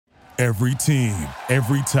Every team,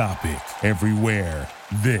 every topic, everywhere.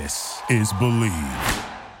 This is Believe.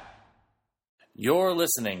 You're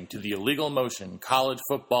listening to the Illegal Motion College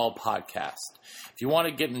Football Podcast. If you want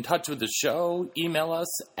to get in touch with the show, email us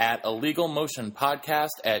at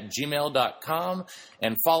illegalmotionpodcast@gmail.com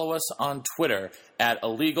and follow us on Twitter at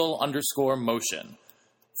illegal_motion.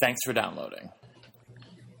 Thanks for downloading.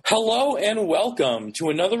 Hello and welcome to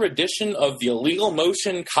another edition of the Illegal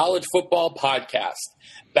Motion College Football Podcast.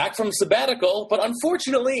 Back from sabbatical, but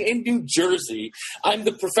unfortunately in New Jersey, I'm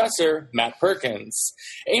the professor, Matt Perkins.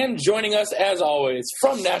 And joining us, as always,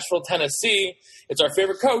 from Nashville, Tennessee, it's our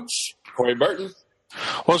favorite coach, Corey Burton.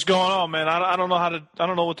 What's going on, man? I don't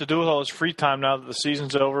know what to do with all this free time now that the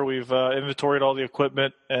season's over. We've inventoried all the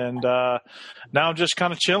equipment, and now I'm just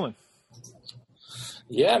kind of chilling.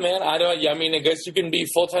 Yeah, man. I guess you can be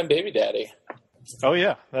full-time baby daddy. Oh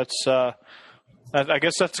yeah, that's. I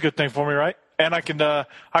guess that's a good thing for me, right? And I can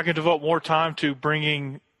devote more time to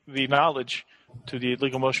bringing the knowledge to the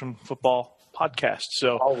Illegal Motion Football Podcast.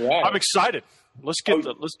 So right. I'm excited. Let's get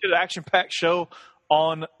an action-packed show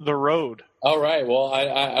on the road. All right. Well,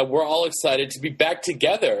 we're all excited to be back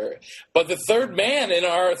together. But the third man in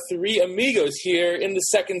our three amigos here in the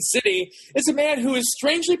Second City is a man who is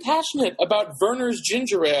strangely passionate about Vernors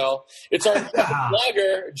Ginger Ale. It's our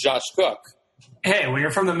blogger, Josh Cook. Hey, when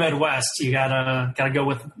you're from the Midwest, you gotta go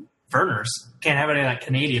with Vernors. Can't have any of that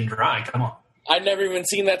Canadian dry. Come on. I'd never even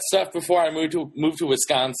seen that stuff before I moved to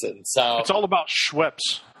Wisconsin. So it's all about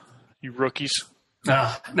Schweppes, you rookies.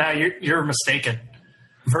 No, you're mistaken.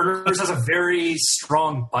 Vernors has a very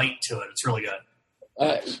strong bite to it. It's really good.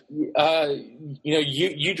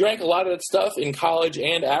 You drank a lot of that stuff in college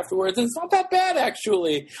and afterwards, and it's not that bad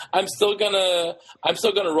actually. I'm still gonna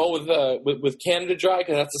roll with Canada Dry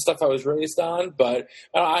because that's the stuff I was raised on. But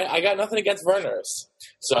I got nothing against Vernors.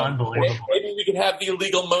 So unbelievable. Maybe we can have the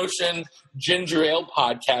Illegal Motion Ginger Ale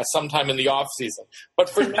podcast sometime in the off season. But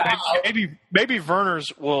for now, maybe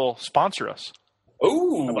Vernors will sponsor us.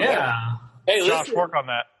 Ooh, yeah. Hey, Josh, work on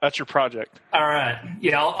that. That's your project. All right.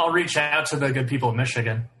 Yeah, I'll reach out to the good people of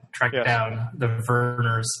Michigan, track down the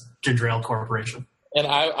Vernors Ginger Ale Corporation. And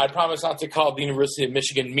I promise not to call the University of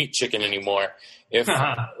Michigan Meat Chicken anymore if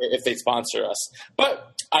they sponsor us. But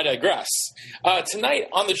I digress. Tonight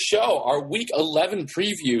on the show, our Week 11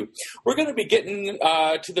 preview, we're going to be getting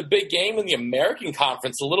to the big game in the American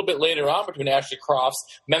Conference a little bit later on between Ashley Crofts,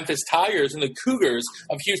 Memphis Tigers, and the Cougars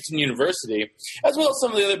of Houston University, as well as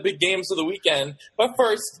some of the other big games of the weekend. But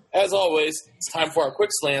first, as always, it's time for our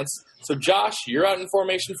quick slants. So, Josh, you're out in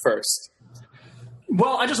formation first.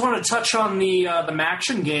 Well, I just wanted to touch on the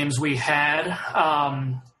MACtion games we had.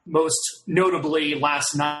 Most notably,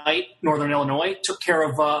 last night, Northern Illinois took care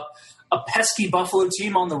of a pesky Buffalo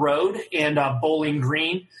team on the road, and Bowling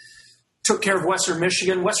Green took care of Western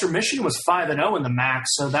Michigan. Western Michigan was 5-0 in the MAC,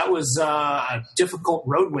 so that was a difficult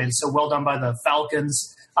road win. So well done by the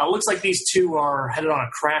Falcons. Looks like these two are headed on a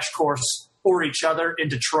crash course for each other in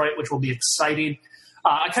Detroit, which will be exciting.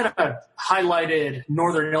 I kind of highlighted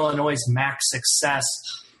Northern Illinois' MAC success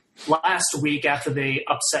last week after they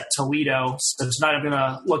upset Toledo. So tonight I'm going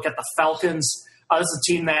to look at the Falcons. This is a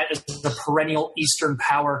team that is the perennial Eastern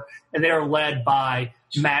power, and they are led by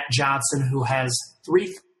Matt Johnson, who has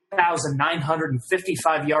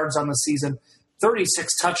 3,955 yards on the season,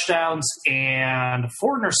 36 touchdowns, and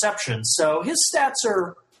 4 interceptions. So his stats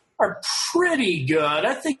are pretty good.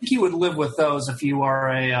 I think you would live with those if you are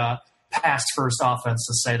a pass-first offense,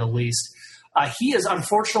 to say the least. He is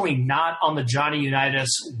unfortunately not on the Johnny Unitas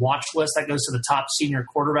watch list that goes to the top senior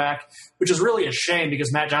quarterback, which is really a shame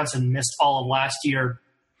because Matt Johnson missed all of last year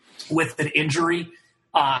with an injury.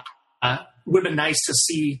 Would have been nice to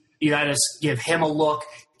see Unitas give him a look.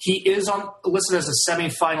 He is listed as a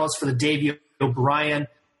semifinalist for the Davey O'Brien.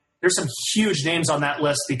 There's some huge names on that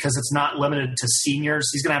list because it's not limited to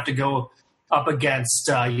seniors. He's going to have to go up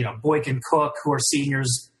against Boyk and Cook, who are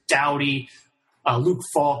seniors, Dowdy, Luke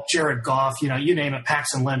Falk, Jared Goff, you name it,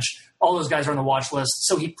 Paxton Lynch, all those guys are on the watch list.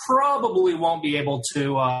 So he probably won't be able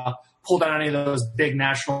to pull down any of those big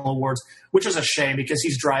national awards, which is a shame because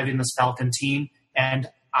he's driving this Falcon team. And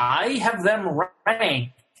I have them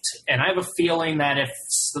ranked, and I have a feeling that if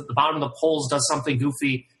the bottom of the polls does something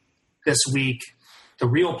goofy this week, the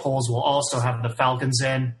real polls will also have the Falcons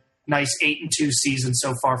in. Nice 8-2 season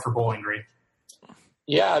so far for Bowling Green.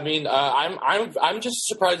 Yeah, I mean, I'm just as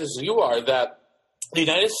surprised as you are that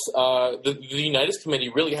the Unitas Committee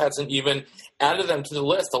really hasn't even added them to the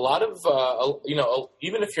list. A lot of,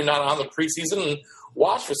 even if you're not on the preseason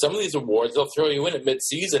watch for some of these awards, they'll throw you in at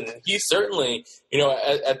midseason. And he certainly,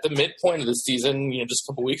 at the midpoint of the season, just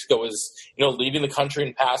a couple weeks ago was, leading the country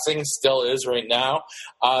in passing, still is right now.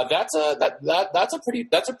 That's a pretty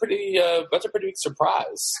big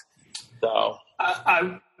surprise. So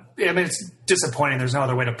I mean, it's disappointing. There's no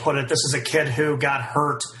other way to put it. This is a kid who got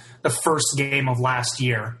hurt the first game of last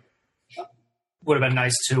year. Would have been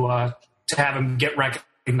nice to have him get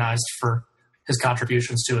recognized for his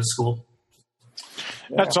contributions to his school.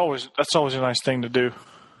 That's always a nice thing to do.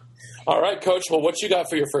 All right, Coach. Well, what you got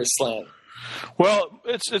for your first slam? Well,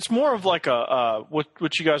 it's more of like a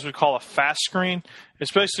what you guys would call a fast screen.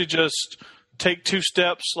 It's basically just take 2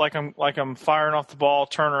 steps, like I'm firing off the ball,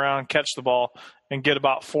 turn around, catch the ball, and get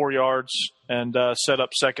about 4 yards and set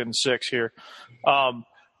up 2nd and 6 here. I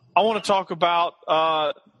want to talk about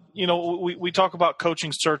we talk about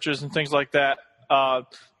coaching searches and things like that.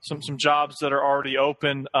 Some jobs that are already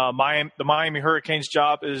open. The Miami Hurricanes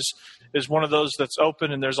job is one of those that's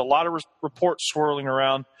open, and there's a lot of reports swirling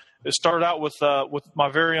around. It started out with my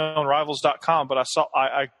very own Rivals.com, but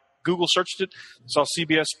I Google searched it, saw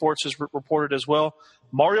CBS Sports has reported as well.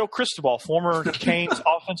 Mario Cristobal, former Canes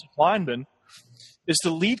offensive lineman, is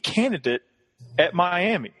the lead candidate at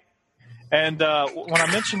Miami. And when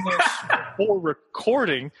I mentioned this before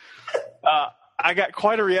recording, I got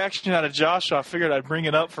quite a reaction out of Josh, so I figured I'd bring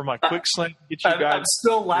it up for my quick slam. Get you guys. I'm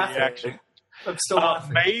still laughing.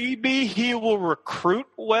 Maybe he will recruit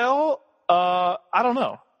well. I don't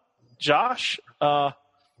know. Josh, what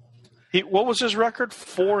was his record?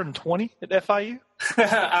 4-20 at FIU?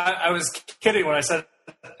 I was kidding when I said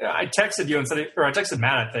I texted you and said, or I texted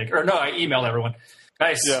Matt, I think, or no, I emailed everyone.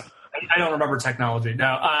 Nice. Yeah. I don't remember technology. No,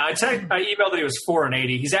 I emailed that he was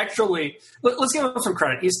 4-80. He's actually, let's give him some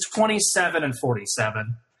credit. He's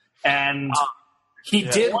 27-47, and he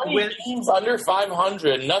did win games under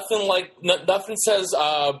 500. Nothing says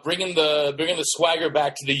bringing the swagger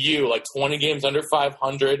back to the U, like 20 games under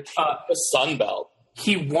 500. The Sun Belt.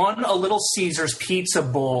 He won a Little Caesars Pizza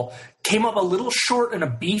Bowl. Came up a little short in a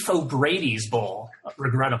Beef O'Brady's Bowl,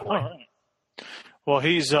 regrettably. Oh, right. Well,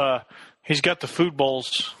 he's got the food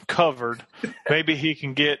bowls covered. Maybe he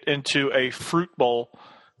can get into a fruit bowl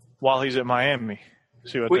while he's at Miami.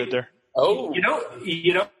 See what I did there? Oh,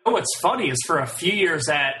 you know what's funny is for a few years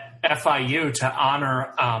at FIU to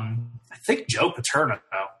honor, I think Joe Paterno.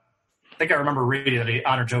 I think I remember reading that he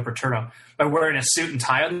honored Joe Paterno by wearing a suit and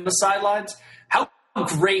tie on the sidelines. How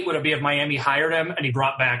great would it be if Miami hired him and he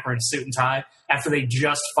brought back wearing a suit and tie after they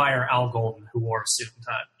just fire Al Golden, who wore a suit and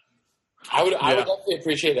tie? I would definitely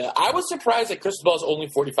appreciate that. I was surprised that Cristobal is only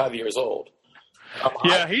 45 years old.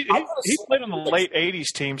 He played on the late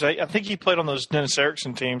 80s teams. I think he played on those Dennis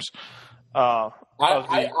Erickson teams. I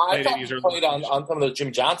thought he played on some of the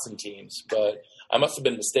Jim Johnson teams, but I must have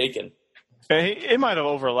been mistaken. It might have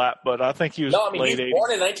overlapped, but I think he was late 80s. He was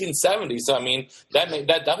born in 1970, so that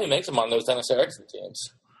definitely makes him on those Dennis Erickson teams.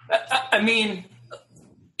 I mean,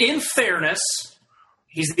 in fairness,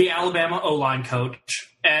 he's the Alabama O-line coach,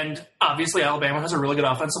 and obviously Alabama has a really good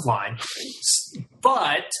offensive line.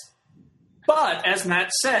 But as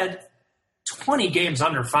Matt said, 20 games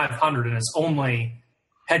under 500 in his only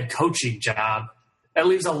head coaching job, that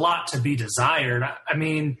leaves a lot to be desired. I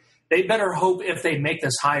mean, they better hope if they make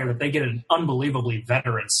this hire that they get an unbelievably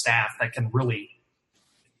veteran staff that can really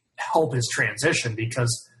help his transition,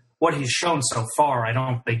 because what he's shown so far, I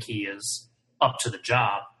don't think he is up to the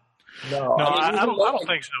job. No, I don't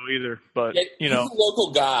think so either. But he's a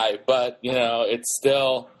local guy, but it's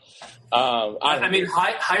still.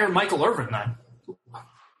 Hire Michael Irvin then.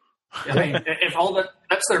 I mean, if all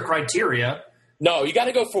that's their criteria. No, you got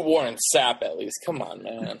to go for Warren Sapp at least. Come on,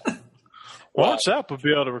 man. Warren Sapp would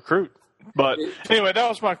be able to recruit. But anyway, that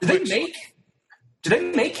was my quick. Do they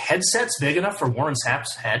make headsets big enough for Warren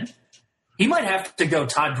Sapp's head? He might have to go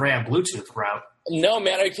Todd Graham Bluetooth route. No,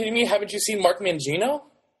 man. Are you kidding me? Haven't you seen Mark Mangino?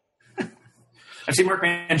 I've seen Mark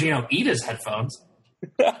Mangino eat his headphones.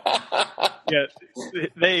 Yeah,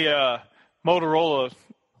 they Motorola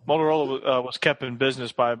was kept in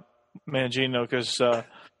business by Mangino because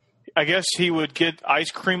I guess he would get ice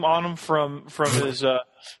cream on him from his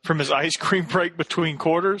ice cream break between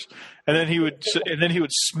quarters, and then he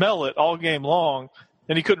would smell it all game long,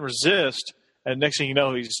 and he couldn't resist. And next thing you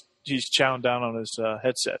know, he's chowing down on his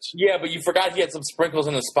headsets. Yeah, but you forgot he had some sprinkles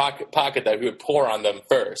in his pocket that he would pour on them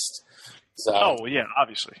first. So. Oh yeah,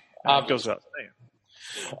 obviously. It goes without saying.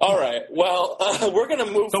 All right. Well, we're going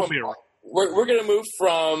to move. We're going to move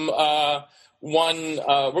from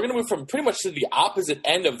we're going to move from pretty much to the opposite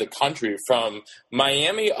end of the country, from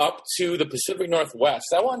Miami up to the Pacific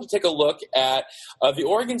Northwest. I wanted to take a look at the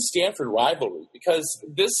Oregon-Stanford rivalry, because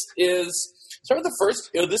this is sort of the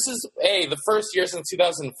first year since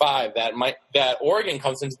 2005 that Oregon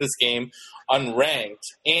comes into this game unranked.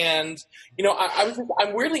 And,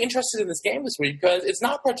 I'm weirdly interested in this game this week because it's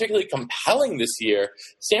not particularly compelling this year.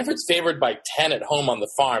 Stanford's favored by 10 at home on the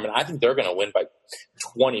farm, and I think they're going to win by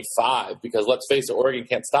 25 because, let's face it, Oregon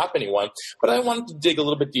can't stop anyone. But I wanted to dig a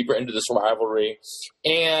little bit deeper into this rivalry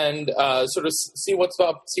and sort of see what's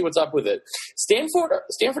up with it.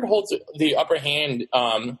 Stanford holds the upper hand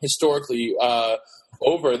historically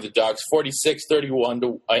over the Ducks,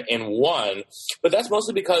 46-31 and 1. But that's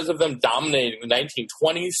mostly because of them dominating the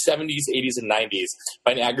 1920s, 70s, 80s, and 90s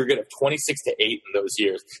by an aggregate of 26-8 in those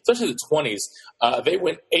years. Especially the 20s. They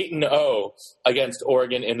went 8-0 against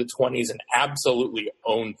Oregon in the 20s and absolutely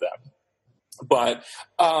owned them. But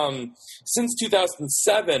since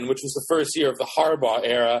 2007, which was the first year of the Harbaugh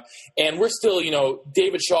era, and we're still,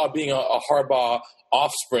 David Shaw being a Harbaugh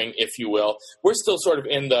offspring, if you will, we're still sort of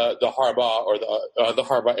in the Harbaugh or the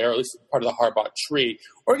Harbaugh era, at least part of the Harbaugh tree.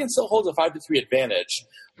 Oregon still holds a 5-3 advantage,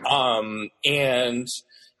 and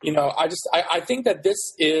I think that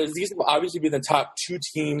these will obviously be the top two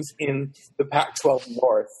teams in the Pac-12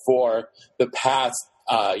 North for the past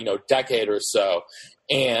decade or so.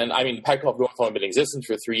 And I mean, Pac-12 North only been in existence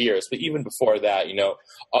for 3 years, but even before that,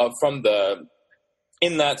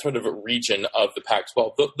 in that sort of a region of the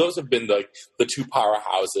Pac-12, those have been the two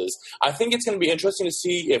powerhouses. I think it's going to be interesting to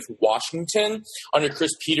see if Washington under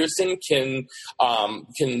Chris Peterson can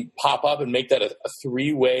pop up and make that a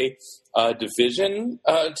three-way division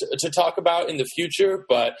to talk about in the future.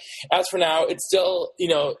 But as for now, it's still,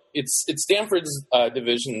 it's Stanford's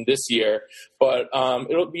division this year. But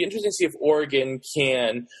it'll be interesting to see if Oregon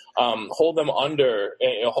can hold them under,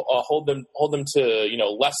 hold them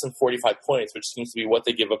to less than 45 points, which seems to be what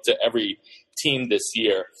they give up to every team this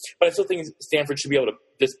year. But I still think Stanford should be able to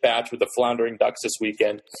dispatch with the floundering Ducks this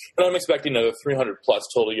weekend. And I'm expecting another 300-plus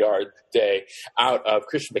total yard day out of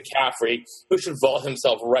Christian McCaffrey, who should vault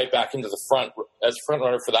himself right back into the front as front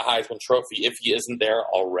runner for the Heisman Trophy if he isn't there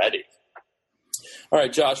already. All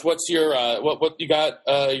right, Josh, what's your what you got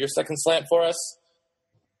your second slant for us?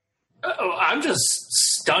 I'm just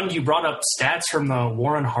stunned you brought up stats from the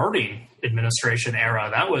Warren Harding administration era.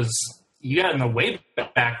 You got in the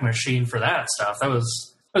Wayback Machine for that stuff. That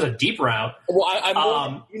was a deep route. Well,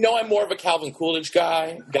 I'm more of a Calvin Coolidge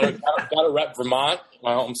guy. Got to rep Vermont,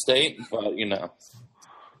 my home state, but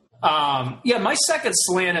my second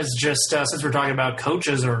slant is just since we're talking about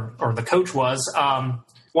coaches or the coach was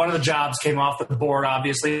one of the jobs came off the board.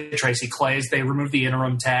 Obviously, Tracy Claeys. They removed the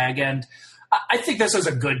interim tag, and I think this was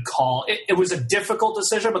a good call. It was a difficult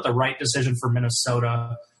decision, but the right decision for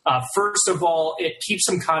Minnesota. First of all, it keeps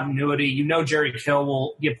some continuity. Jerry Kill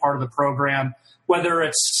will be a part of the program, whether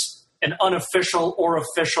it's an unofficial or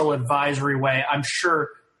official advisory way. I'm sure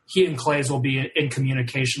he and Claeys will be in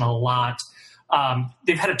communication a lot.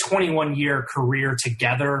 They've had a 21-year career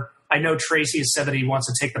together. I know Tracy has said that he wants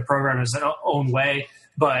to take the program his own way,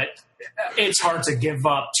 but it's hard to give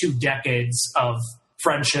up 2 decades of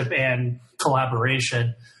friendship and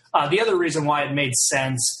collaboration. The other reason why it made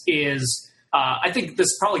sense is I think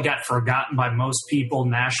this probably got forgotten by most people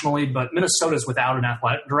nationally, but Minnesota's without an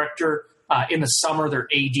athletic director. In the summer, their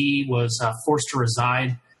AD was forced to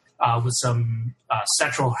resign with some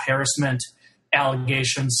sexual harassment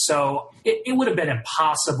allegations. So it would have been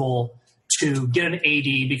impossible to get an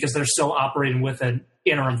AD because they're still operating with an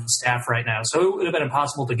interim staff right now. So it would have been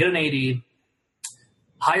impossible to get an AD,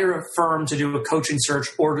 hire a firm to do a coaching search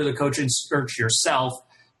or do the coaching search yourself,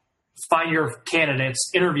 find your candidates,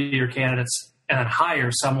 interview your candidates, and then hire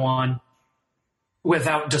someone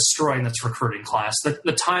without destroying this recruiting class.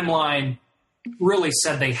 The timeline really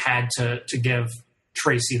said they had to give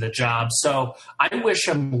Tracy the job. So I wish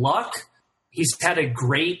him luck. He's had a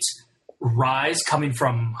great rise coming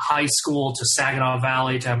from high school to Saginaw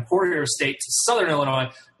Valley to Emporia State to Southern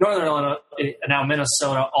Illinois, Northern Illinois, and now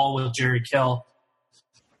Minnesota, all with Jerry Kill.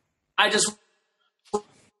 I just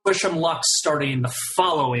wish him luck starting the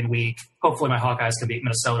following week. Hopefully my Hawkeyes can beat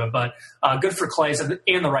Minnesota, but good for Claeys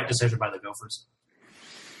and the right decision by the Gophers.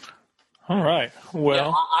 All right.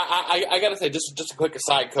 Well, I got to say, just a quick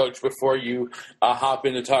aside, Coach, before you hop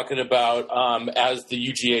into talking about as the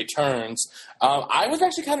UGA turns. I was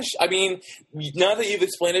actually kind of, now that you've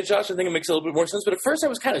explained it, Josh, I think it makes a little bit more sense. But at first I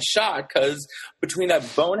was kind of shocked because between that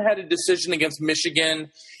boneheaded decision against Michigan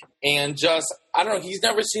and just, he's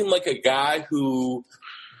never seemed like a guy who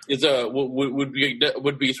is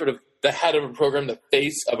would be sort of the head of a program, the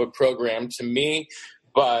face of a program to me.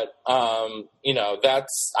 But, I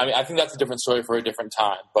think that's a different story for a different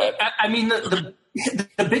time. But I mean, the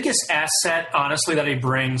biggest asset, honestly, that he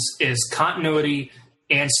brings is continuity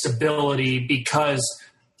and stability, because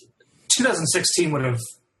 2016 would have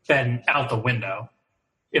been out the window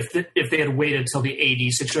if they had waited till the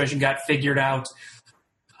AD situation got figured out.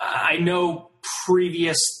 I know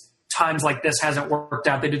previous times like this hasn't worked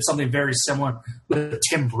out. They did something very similar with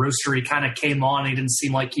Tim Brewster. He kind of came on. He didn't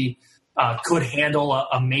seem like he could handle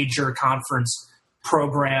a major conference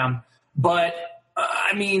program. But,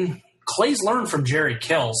 Clay's learned from Jerry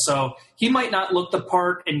Kill, so he might not look the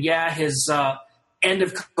part. And, his end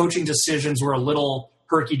of coaching decisions were a little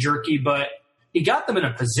herky-jerky, but he got them in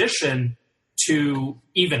a position to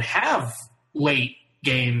even have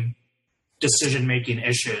late-game decision-making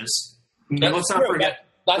issues. Let's not forget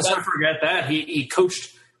that. He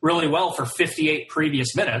coached really well for 58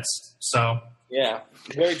 previous minutes. So yeah,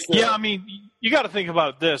 very true. Yeah, you got to think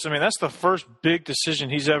about this. That's the first big decision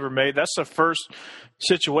he's ever made. That's the first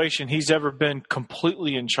situation he's ever been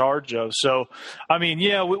completely in charge of. So,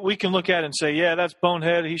 we can look at it and say, yeah, that's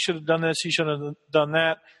bonehead. He should have done this. He should have done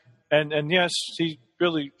that. And yes, he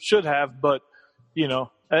really should have. But,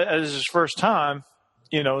 as his first time,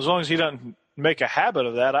 as long as he doesn't make a habit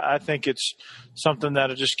of that, I think it's something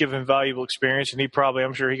that'll just give him valuable experience. And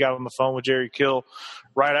I'm sure he got on the phone with Jerry Kill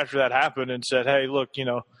right after that happened and said, hey, look,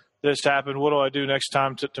 this happened. What do I do next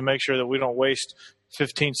time to make sure that we don't waste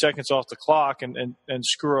 15 seconds off the clock and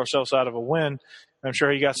screw ourselves out of a win? I'm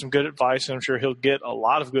sure he got some good advice, and I'm sure he'll get a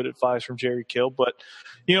lot of good advice from Jerry Kill. But,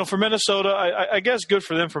 for Minnesota, I guess good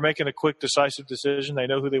for them for making a quick, decisive decision. They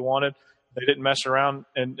know who they wanted. They didn't mess around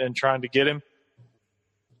and trying to get him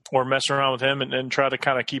or mess around with him and try to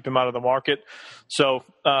kind of keep him out of the market. So,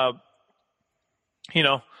 now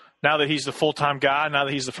that he's the full-time guy, now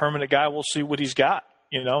that he's the permanent guy, we'll see what he's got.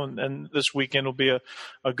 And this weekend will be a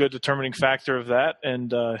good determining factor of that.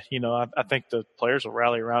 And, I think the players will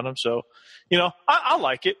rally around him. So, I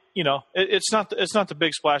like it. It's not the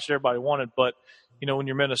big splash that everybody wanted, but, when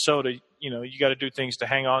you're Minnesota, you got to do things to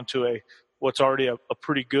hang on to what's already a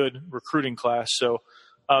pretty good recruiting class. So,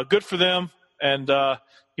 good for them. And,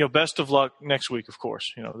 best of luck next week, of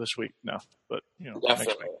course, this week, no, but,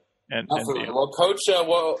 definitely. Next week. And, well, Coach,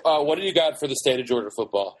 what do you got for the state of Georgia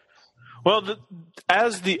football? Well,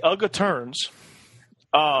 as the UGA turns,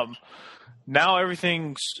 now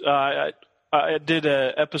everything's I did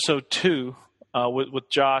episode 2 with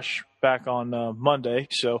Josh back on Monday.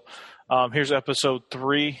 So here's episode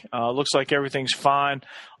 3. Looks like everything's fine.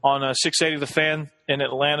 On 680 The Fan in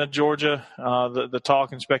Atlanta, Georgia, the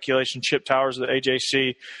talk and speculation, Chip Towers of the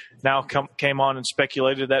AJC now came on and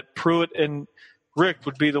speculated that Pruitt and Rick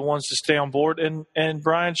would be the ones to stay on board, and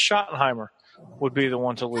Brian Schottenheimer would be the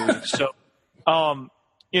one to leave. So,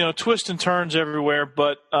 twists and turns everywhere.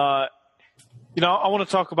 But, I want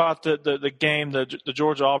to talk about the game, the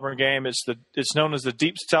Georgia-Auburn game. It's known as the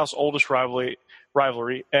Deep South's oldest rivalry.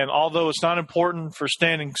 And although it's not important for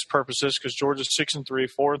standings purposes, because Georgia's 6-3,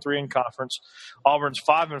 4-3 in conference, Auburn's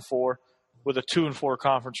 5-4 with a 2-4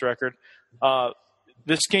 conference record.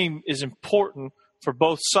 This game is important for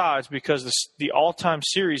both sides because the all-time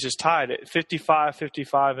series is tied at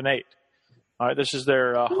 55-8. All right, this is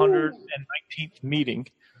their 119th meeting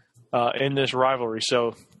in this rivalry,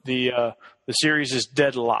 so the series is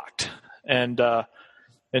deadlocked, and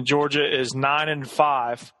Georgia is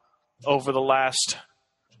 9-5 over the last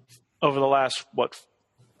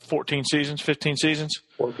 15 seasons, 14 seasons,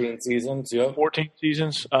 yeah. 14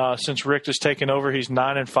 seasons since Rick has taken over. He's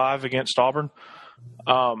 9-5 against Auburn.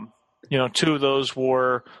 2 of those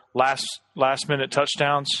were last minute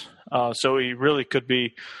touchdowns, so he really could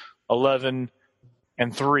be 11-3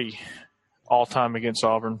 all time against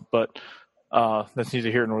Auburn, but that's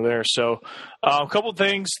neither here nor there. So a couple of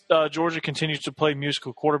things. Georgia continues to play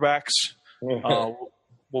musical quarterbacks.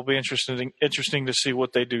 Will be interesting to see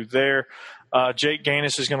what they do there. Jake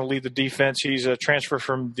Gaines is going to lead the defense. He's a transfer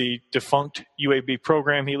from the defunct UAB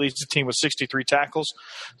program. He leads the team with 63 tackles,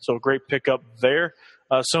 so a great pickup there.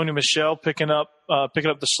 Sony Michel picking up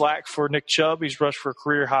the slack for Nick Chubb. He's rushed for a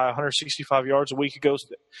career-high 165 yards a week ago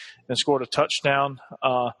and scored a touchdown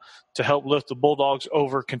to help lift the Bulldogs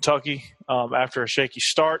over Kentucky after a shaky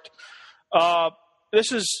start.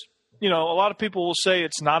 This is, a lot of people will say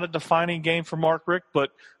it's not a defining game for Mark Richt,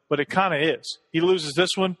 but it kind of is. He loses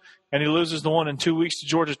this one, and he loses the one in 2 weeks to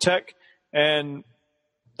Georgia Tech, and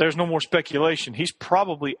there's no more speculation. He's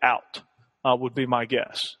probably out, would be my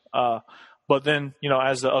guess. But then,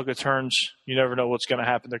 as the UGA turns, you never know what's going to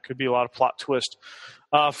happen. There could be a lot of plot twist.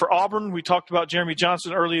 For Auburn, we talked about Jeremy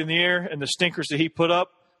Johnson early in the year and the stinkers that he put up.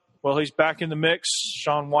 well, he's back in the mix.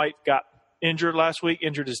 Sean White got injured last week,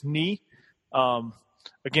 injured his knee in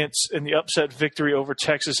the upset victory over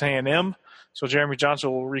Texas A&M. So Jeremy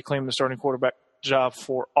Johnson will reclaim the starting quarterback job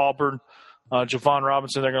for Auburn. Javon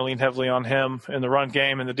Robinson, they're going to lean heavily on him in the run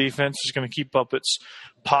game, and the defense is going to keep up its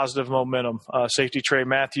positive momentum. Safety Trey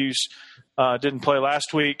Matthews didn't play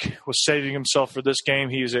last week, was saving himself for this game.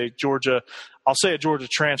 He's a Georgia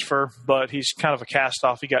transfer, but he's kind of a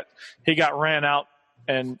cast-off. He got ran out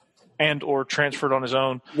and or transferred on his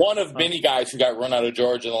own. One of many guys who got run out of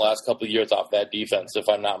Georgia in the last couple of years off that defense, if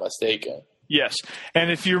I'm not mistaken. Yes,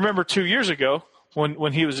 and if you remember 2 years ago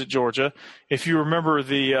when he was at Georgia, if you remember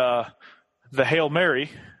the Hail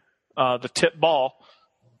Mary, the tip ball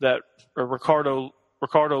that Ricardo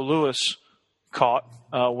Lewis caught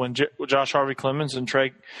when Josh Harvey Clemens and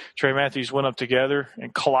Trey Matthews went up together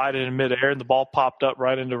and collided in midair, and the ball popped up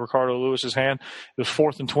right into Ricardo Lewis's hand. It was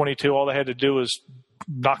 4th and 22. All they had to do was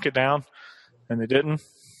knock it down, and they didn't.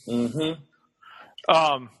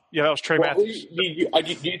 Mm-hmm. Yeah, that was Trey Matthews. Do you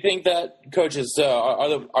think that coaches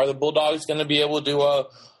are the Bulldogs going to be able to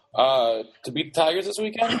beat the Tigers this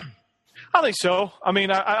weekend? I think so. I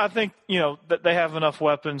mean, I think, that they have enough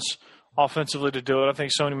weapons offensively to do it. I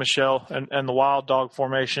think Sony Michel and the Wild Dog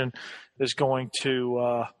formation is going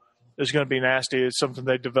to be nasty. It's something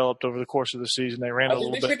they developed over the course of the season. They ran a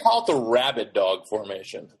little bit. They should call it the Rabid Dog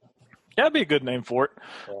formation. Yeah, that'd be a good name for it.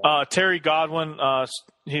 Yeah. Terry Godwin,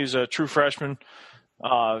 he's a true freshman.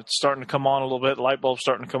 Starting to come on a little bit. Light bulb's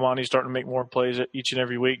starting to come on. He's starting to make more plays each and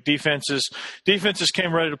every week. Defenses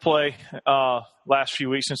came ready to play last few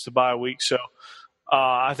weeks since the bye week. So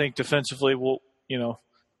I think defensively they'll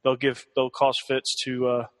cause fits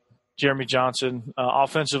to Jeremy Johnson.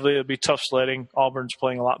 Offensively, it'll be tough sledding. Auburn's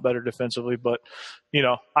playing a lot better defensively, but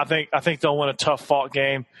I think they'll win a tough fought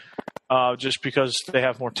game just because they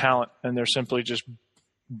have more talent and they're simply just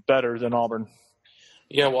better than Auburn.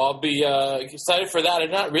 Yeah, well, I'll be excited for that. I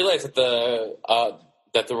did not realize that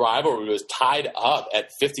the rivalry was tied up at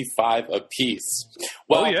 55 apiece.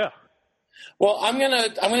 Well, yeah. Well, I'm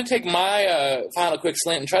gonna take my final quick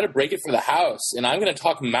slant and try to break it for the house, and I'm gonna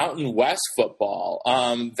talk Mountain West football.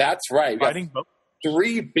 That's right. We got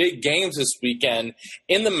 3 big games this weekend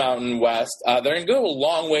in the Mountain West. They're going to go a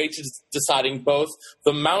long way to deciding both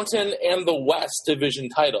the Mountain and the West division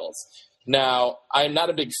titles. Now, I'm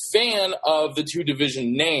not a big fan of the 2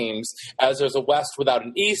 division names, as there's a West without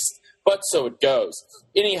an East, but so it goes.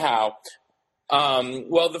 Anyhow,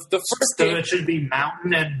 the first game... So it should be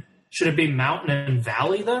Mountain and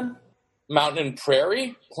Valley then? Mountain and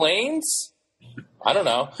Prairie? Plains? I don't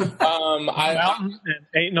know. Mountain and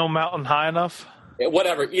ain't no mountain high enough?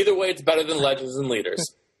 Whatever. Either way, it's better than Legends and Leaders.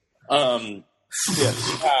 Yes.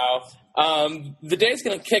 The day's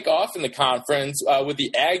going to kick off in the conference with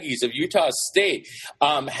the Aggies of Utah State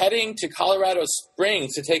heading to Colorado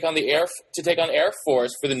Springs to take on Air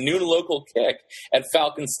Force for the noon local kick at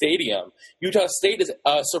Falcon Stadium. Utah State is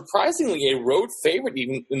surprisingly a road favorite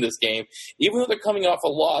even in this game, even though they're coming off a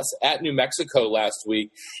loss at New Mexico last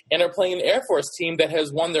week and are playing an Air Force team that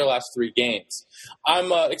has won their last 3 games.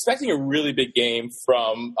 I'm expecting a really big game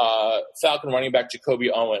from Falcon running back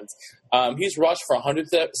Jacoby Owens. He's rushed for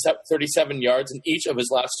 137 yards in each of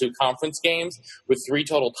his last 2 conference games with 3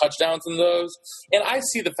 total touchdowns in those. And I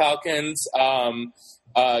see the Falcons, even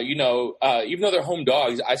though they're home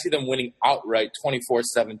dogs, I see them winning outright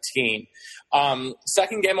 24-17.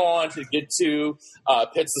 Second game I wanted to get to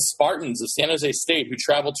pits the Spartans of San Jose State, who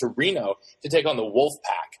traveled to Reno to take on the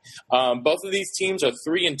Wolfpack. Both of these teams are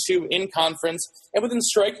 3-2 in conference and within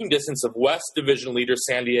striking distance of West Division leader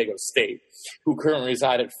San Diego State, who currently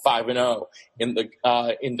reside at 5-0 in the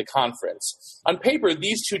conference. On paper,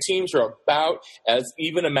 these 2 teams are about as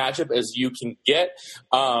even a matchup as you can get.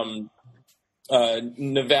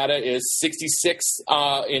 Nevada is 66th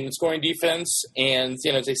in scoring defense, and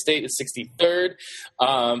San Jose State is 63rd.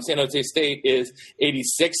 San Jose State is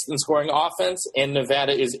 86th in scoring offense, and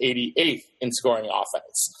Nevada is 88th in scoring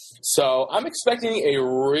offense. So I'm expecting a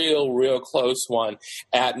real close one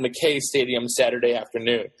at McKay Stadium Saturday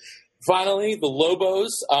afternoon. Finally, the Lobos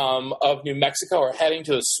of New Mexico are heading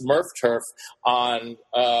to the Smurf Turf on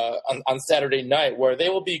Saturday night, where they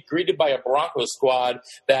will be greeted by a Broncos squad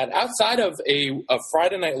that, outside of a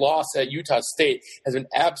Friday night loss at Utah State, has been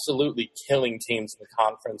absolutely killing teams in the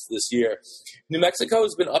conference this year. New Mexico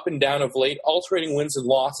has been up and down of late, alternating wins and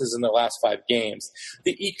losses in their last 5 games.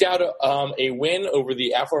 They eked out a win over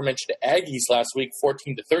the aforementioned Aggies last week,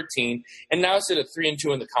 14-13, and now sit at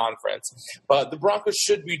 3-2 in the conference. But the Broncos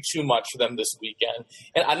should be too much for them this weekend,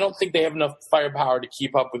 and I don't think they have enough firepower to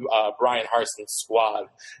keep up with Brian Harson's squad.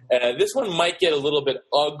 This one might get a little bit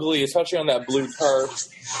ugly, especially on that blue turf,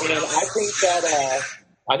 and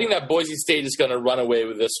I think that Boise State is going to run away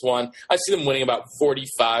with this one. I see them winning about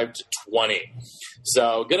 45-20.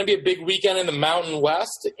 So, going to be a big weekend in the Mountain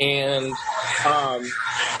West, and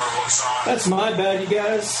that's my bad, you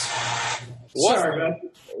guys. Sorry, man.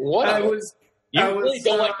 What? You really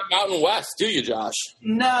don't like the Mountain West, do you, Josh?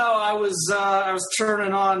 No, I was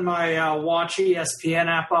turning on my Watch ESPN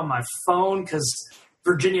app on my phone because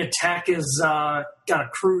Virginia Tech has got a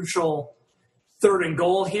crucial 3rd and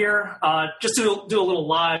goal here. Just to do a little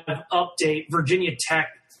live update, Virginia Tech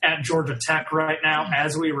at Georgia Tech right now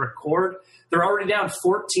as we record. They're already down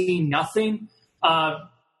 14-0.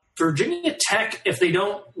 Virginia Tech, if they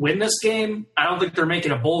don't win this game, I don't think they're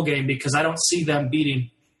making a bowl game because I don't see them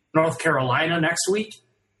beating North Carolina next week.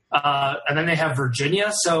 And then they have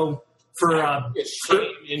Virginia. So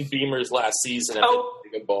in Beamer's last season at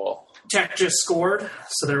the bowl. Tech just scored.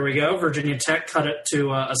 So there we go. Virginia Tech cut it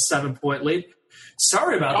to a 7-point lead.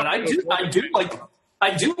 Sorry about that.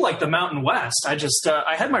 I do like the Mountain West. I just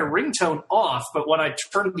I had my ringtone off, but when I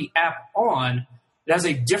turned the app on, it has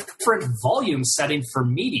a different volume setting for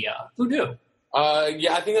media. Who knew?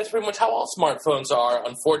 Yeah, I think that's pretty much how all smartphones are.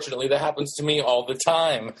 Unfortunately, that happens to me all the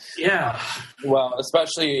time. Yeah. Well,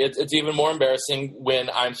 especially it's even more embarrassing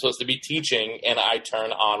when I'm supposed to be teaching and I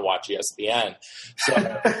turn on Watch ESPN.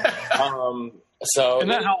 So, Isn't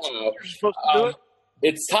that how you're supposed to do it?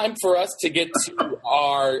 It's time for us to get to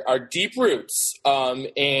our deep roots and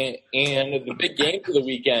the big game for the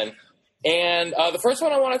weekend. And the first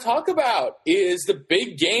one I want to talk about is the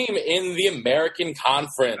big game in the American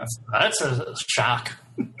Conference. That's a shock.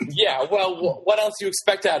 Yeah, well, what else do you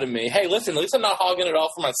expect out of me? Hey, listen, at least I'm not hogging it all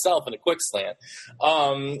for myself in a quick slant.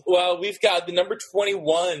 Well, we've got the number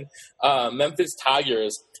 21 Memphis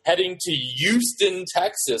Tigers heading to Houston,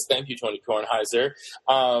 Texas. Thank you, Tony Kornheiser,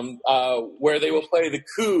 where they will play the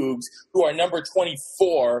Cougs, who are number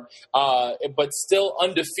 24, but still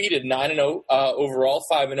undefeated, 9-0 overall,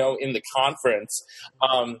 5-0 in the conference.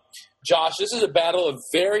 Josh, this is a battle of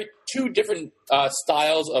two different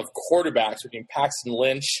styles of quarterbacks between Paxton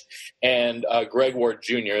Lynch and Greg Ward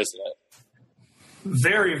Jr., isn't it?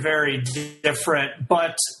 Very, very different.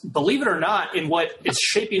 But believe it or not, in what is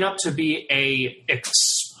shaping up to be a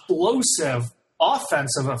explosive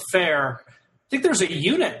offensive affair, I think there's a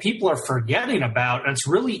unit people are forgetting about, and it's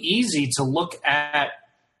really easy to look at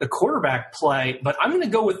the quarterback play. But I'm going to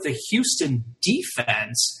go with the Houston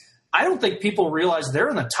defense. I don't think people realize they're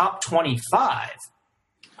in the top 25.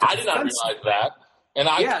 I did not realize that. And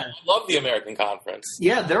I love the American Conference.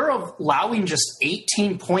 Yeah, they're allowing just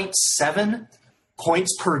 18.7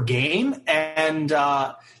 points per game. And,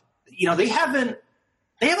 they haven't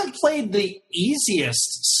played the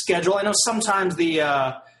easiest schedule. I know sometimes these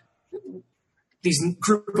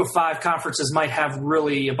group of 5 conferences might have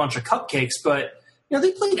really a bunch of cupcakes, but,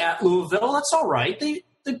 they played at Louisville. That's all right. They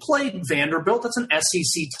played Vanderbilt. That's an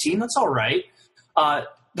SEC team. That's all right.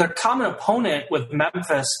 Their common opponent with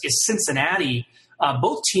Memphis is Cincinnati.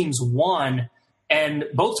 Both teams won, and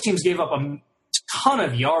both teams gave up a ton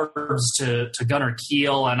of yards to Gunnar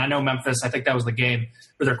Kiel. And I know Memphis, I think that was the game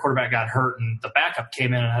where their quarterback got hurt, and the backup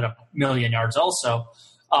came in and had 1,000,000 yards also.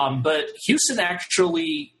 But Houston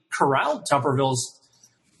actually corralled Tupperville's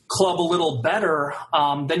club a little better.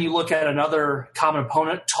 Then you look at another common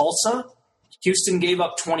opponent, Tulsa. Houston gave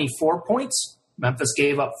up 24 points. Memphis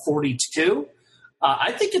gave up 42.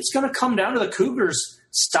 I think it's going to come down to the Cougars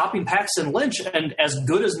stopping Paxton Lynch. And as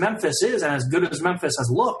good as Memphis is and as good as Memphis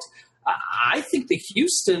has looked, I think the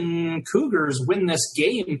Houston Cougars win this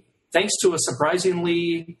game thanks to a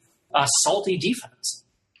surprisingly salty defense.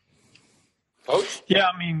 Coach?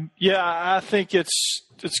 Yeah, I think it's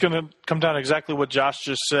going to come down to exactly what Josh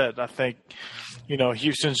just said. I think,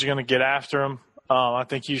 Houston's going to get after him. I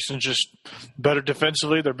think Houston's just better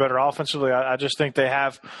defensively. They're better offensively. I just think they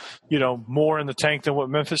have, more in the tank than what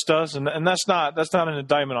Memphis does. And that's not an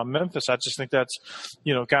indictment on Memphis. I just think that's,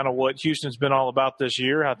 kind of what Houston's been all about this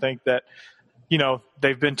year. I think that,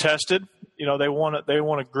 they've been tested. They won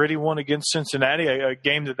a gritty one against Cincinnati, a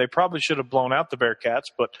game that they probably should have blown out the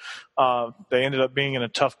Bearcats, but they ended up being in a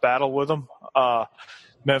tough battle with them.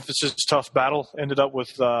 Memphis's tough battle ended up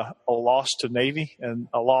with a loss to Navy and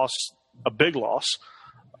a big loss.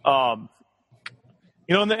 And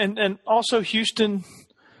also Houston,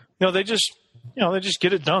 they just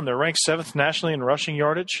get it done. They're ranked 7th nationally in rushing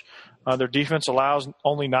yardage. Their defense allows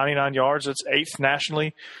only 99 yards. That's 8th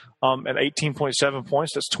nationally at 18.7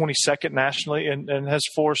 points. That's 22nd nationally and has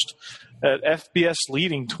forced FBS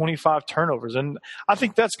leading 25 turnovers. And I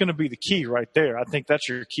think that's going to be the key right there. I think that's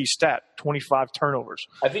your key stat, 25 turnovers.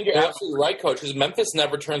 I think you're absolutely right, Coach, because Memphis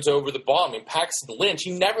never turns over the ball. I mean, Paxton Lynch,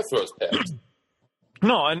 he never throws picks.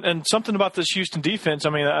 No, and something about this Houston defense, I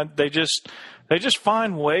mean, they just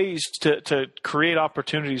find ways to create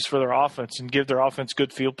opportunities for their offense and give their offense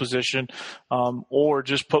good field position, or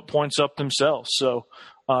just put points up themselves. So,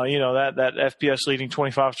 that FBS leading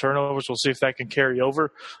 25 turnovers, we'll see if that can carry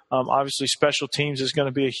over. Obviously, special teams is going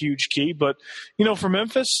to be a huge key. But, for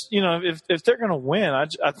Memphis, if they're going to win, I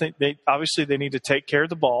think they need to take care of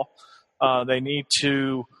the ball. They need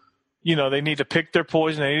to they need to pick their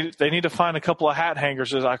poison. They need to find a couple of hat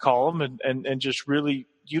hangers, as I call them, and just really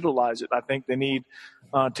utilize it. I think they need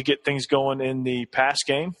to get things going in the pass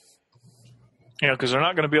game, because they're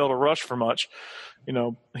not going to be able to rush for much.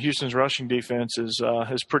 Houston's rushing defense is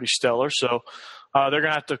pretty stellar, so they're going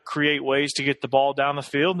to have to create ways to get the ball down the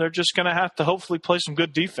field, and they're just going to have to hopefully play some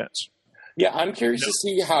good defense. Yeah, I'm curious to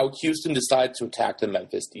see how Houston decides to attack the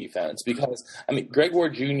Memphis defense because, Greg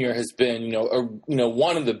Ward Jr. has been,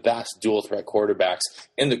 one of the best dual threat quarterbacks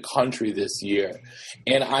in the country this year,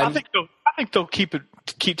 and I think they'll keep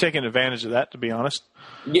taking advantage of that. To be honest,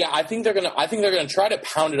 yeah, I think they're gonna try to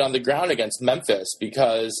pound it on the ground against Memphis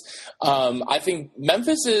because I think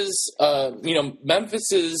Memphis's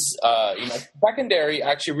secondary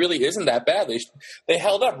actually really isn't that bad. They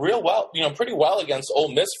held up real well, pretty well against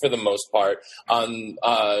Ole Miss for the most part on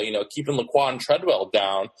keeping Laquan Treadwell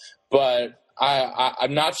down, but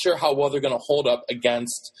I'm not sure how well they're going to hold up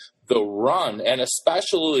against the run, and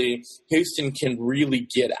especially Houston can really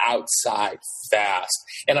get outside fast.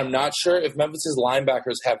 And I'm not sure if Memphis's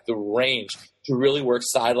linebackers have the range to really work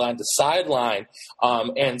sideline to sideline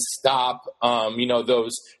and stop,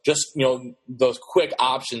 those quick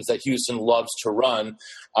options that Houston loves to run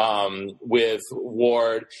with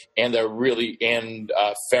Ward and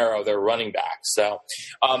Farrow, their running back. So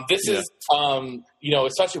this is,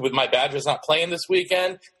 especially with my Badgers not playing this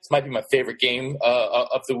weekend, this might be my favorite game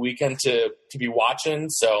of the weekend to be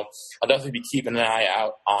watching. So I'll definitely be keeping an eye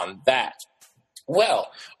out on that. Well,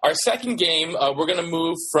 our second game, we're going to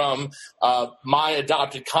move from my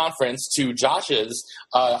adopted conference to Josh's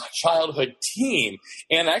childhood team.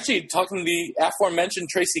 And actually, talking to the aforementioned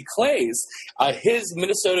Tracy Clays, his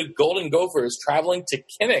Minnesota Golden Gophers traveling to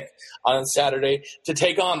Kinnick on Saturday to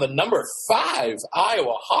take on the number 5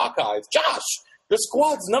 Iowa Hawkeyes. Josh, your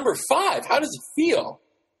squad's number 5. How does it feel?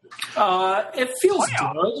 It feels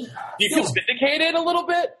good. Do you feel vindicated a little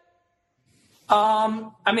bit?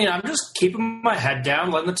 I'm just keeping my head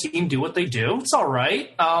down, letting the team do what they do. It's all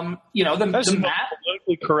right. That's the most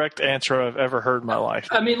politically correct answer I've ever heard in my life.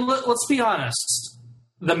 Let's be honest.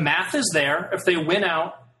 The math is there. If they win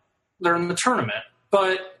out, they're in the tournament.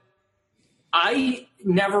 But I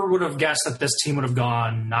never would have guessed that this team would have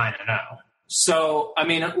gone 9-0. So,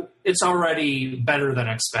 it's already better than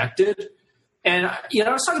expected. And, I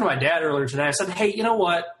was talking to my dad earlier today. I said, hey, you know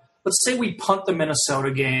what? Let's say we punt the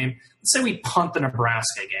Minnesota game. Let's say we punt the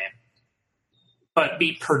Nebraska game, but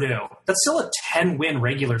beat Purdue. That's still a 10-win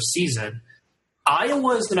regular season.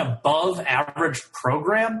 Iowa's an above-average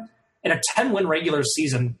program, and a 10-win regular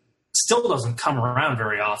season still doesn't come around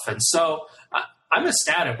very often. So I'm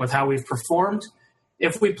ecstatic with how we've performed.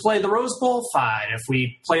 If we play the Rose Bowl, fine. If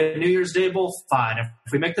we play the New Year's Day Bowl, fine.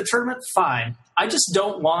 If we make the tournament, fine. I just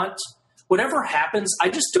don't want – whatever happens, I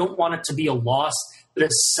just don't want it to be a loss – that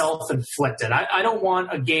is self-inflicted. I don't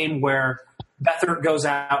want a game where Beathard goes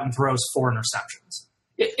out and throws 4 interceptions.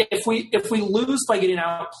 If we lose by getting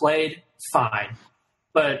outplayed, fine.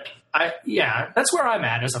 But that's where I'm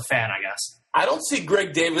at as a fan, I guess. I don't see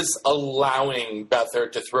Greg Davis allowing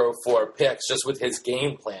Beathard to throw 4 picks just with his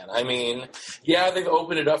game plan. They've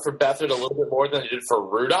opened it up for Beathard a little bit more than they did for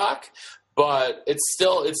Rudock, but it's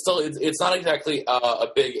not exactly a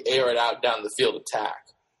big air it out down the field attack.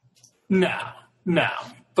 No,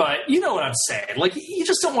 but you know what I'm saying. You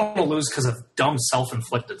just don't want to lose because of dumb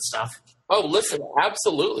self-inflicted stuff. Oh, listen,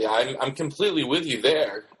 absolutely. I'm completely with you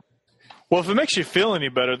there. Well, if it makes you feel any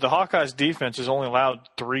better, the Hawkeyes defense has only allowed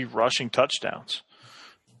 3 rushing touchdowns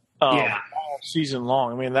all season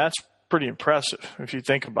long. That's pretty impressive if you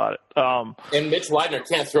think about it. And Mitch Leidner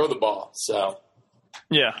can't throw the ball, so.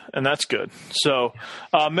 Yeah, and that's good. So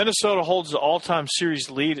Minnesota holds the all-time series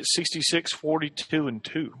lead at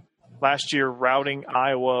 66-42-2. Last year, routing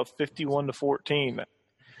Iowa 51-14.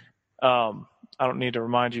 I I don't need to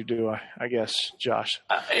remind you, do I guess, Josh?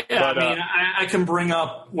 I can bring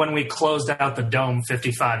up when we closed out the Dome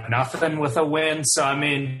 55-0 with a win. So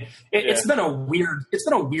it's been a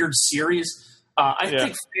weird series.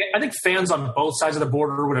 I think fans on both sides of the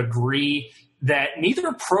border would agree that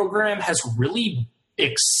neither program has really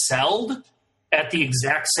excelled at the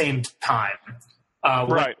exact same time.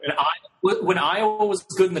 Right. When Iowa was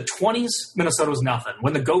good in the 20s, Minnesota was nothing.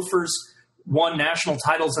 When the Gophers won national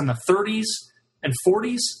titles in the 30s and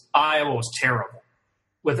 40s, Iowa was terrible.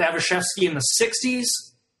 With Avashevsky in the 60s,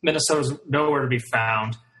 Minnesota was nowhere to be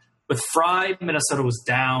found. With Fry, Minnesota was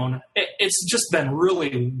down. It's just been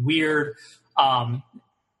really weird.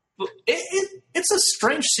 It's a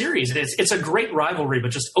strange series. It's a great rivalry, but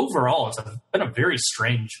just overall, it's been a very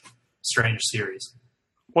strange series.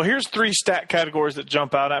 Well, here's 3 stat categories that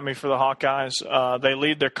jump out at me for the Hawkeyes. They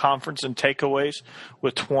lead their conference in takeaways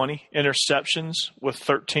with 20, interceptions with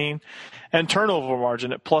 13, and turnover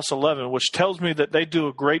margin at plus 11, which tells me that they do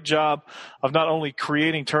a great job of not only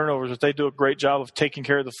creating turnovers, but they do a great job of taking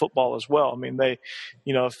care of the football as well. I mean,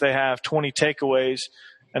 if they have 20 takeaways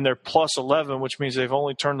and they're plus 11, which means they've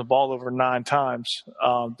only turned the ball over 9 times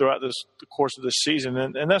throughout the course of this season,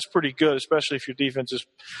 and that's pretty good, especially if your defense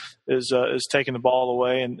is taking the ball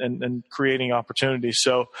away and creating opportunities.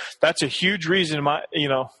 So that's a huge reason in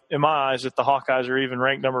my eyes that the Hawkeyes are even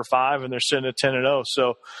ranked number 5 and they're sitting at 10-0.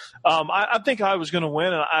 So I think I was going to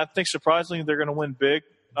win, and I think surprisingly they're going to win big.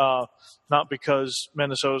 Not because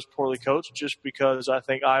Minnesota's poorly coached, just because I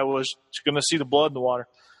think Iowa's going to see the blood in the water.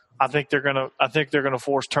 I think they're gonna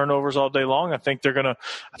force turnovers all day long. I think they're gonna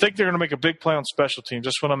make a big play on special teams.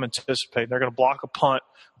 That's what I'm anticipating. They're gonna block a punt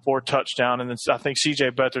for a touchdown, and then I think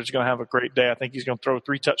C.J. Beathard's gonna have a great day. I think he's gonna throw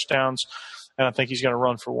 3 touchdowns, and I think he's gonna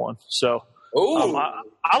run for 1. So.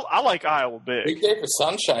 I like Iowa big. Big day for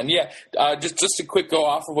Sunshine. Yeah, just a quick go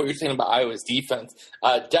off of what you're saying about Iowa's defense.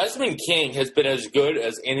 Desmond King has been as good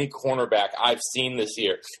as any cornerback I've seen this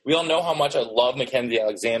year. We all know how much I love Mackenzie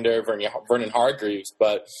Alexander, Vernon Hargreaves,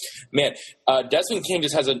 but man, Desmond King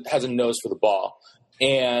just has a nose for the ball.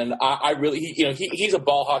 And I really, he's a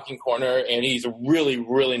ball hawking corner, and he's a really,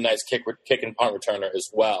 really nice kick and punt returner as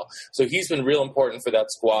well. So he's been real important for that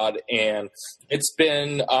squad, and it's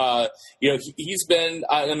been, he's been.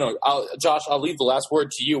 I don't know, Josh. I'll leave the last word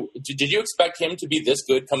to you. Did you expect him to be this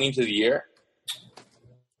good coming into the year?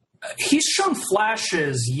 He's shown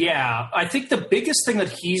flashes. Yeah, I think the biggest thing that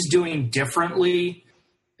he's doing differently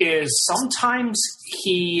is sometimes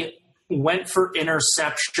he went for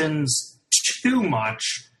interceptions too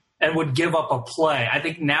much and would give up a play. I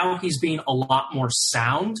think now he's being a lot more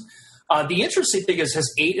sound. The interesting thing is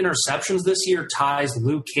his 8 interceptions this year ties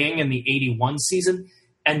Lou King in the 81 season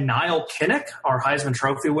and Niall Kinnick, our Heisman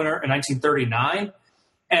Trophy winner in 1939.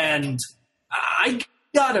 And I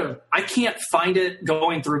can't find it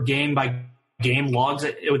going through game by game logs.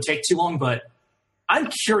 It would take too long, but I'm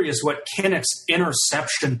curious what Kinnick's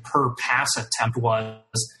interception per pass attempt was.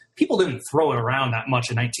 People didn't throw it around that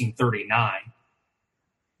much in 1939.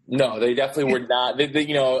 No, they definitely were not.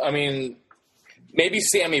 Maybe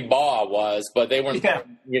Sammy Baugh was, but they weren't. Yeah.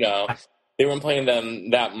 They weren't playing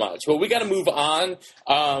them that much. Well, we got to move on.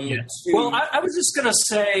 I was just going to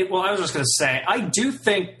say, I do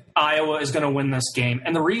think Iowa is going to win this game,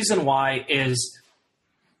 and the reason why is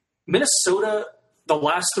Minnesota. The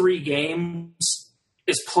last 3 games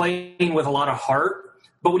is playing with a lot of heart,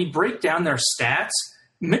 but when you break down their stats.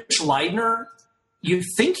 Mitch Leidner, you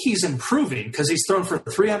think he's improving because he's thrown for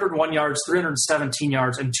 301 yards, 317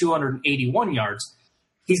 yards, and 281 yards.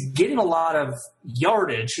 He's getting a lot of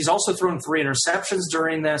yardage. He's also thrown 3 interceptions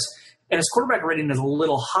during this, and his quarterback rating is a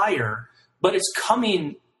little higher, but it's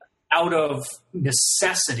coming out of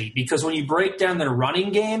necessity because when you break down their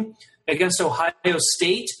running game against Ohio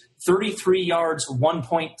State, 33 yards,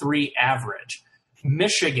 1.3 average.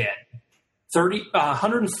 Michigan,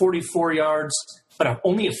 144 yards, but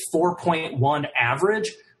only a 4.1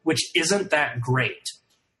 average, which isn't that great.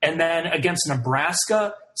 And then against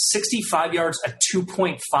Nebraska, 65 yards, a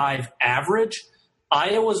 2.5 average.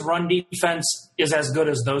 Iowa's run defense is as good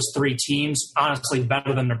as those 3 teams, honestly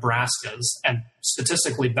better than Nebraska's and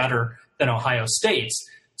statistically better than Ohio State's.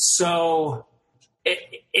 So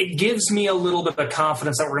it gives me a little bit of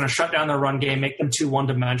confidence that we're going to shut down their run game, make them too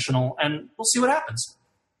one-dimensional, and we'll see what happens.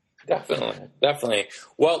 Definitely.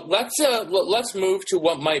 Well, let's move to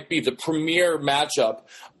what might be the premier matchup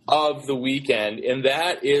of the weekend, and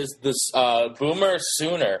that is this Boomer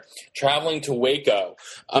Sooner traveling to Waco.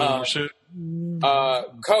 Coach,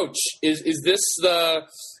 is this the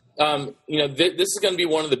this is going to be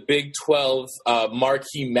one of the Big 12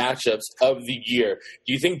 marquee matchups of the year?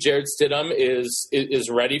 Do you think Jared Stidham is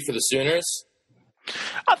ready for the Sooners?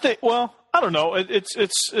 I think. Well, I don't know.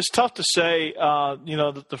 It's tough to say.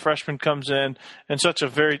 That the freshman comes in such a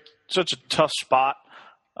tough spot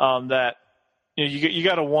that you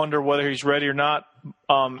got to wonder whether he's ready or not.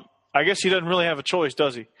 I guess he doesn't really have a choice,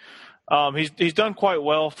 does he? He's done quite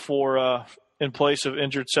well for in place of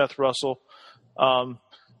injured Seth Russell.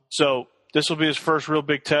 So this will be his first real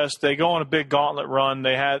big test. They go on a big gauntlet run.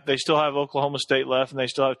 They still have Oklahoma State left, and they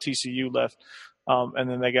still have TCU left. And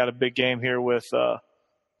then they got a big game here with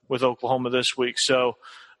Oklahoma this week. So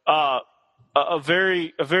a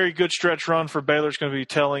very good stretch run for Baylor is going to be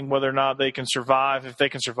telling whether or not they can survive. If they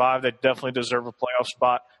can survive, they definitely deserve a playoff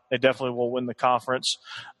spot. They definitely will win the conference.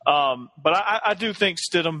 But I do think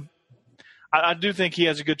Stidham. I do think he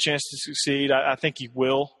has a good chance to succeed. I think he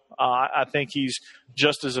will. I think he's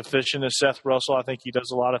just as efficient as Seth Russell. I think he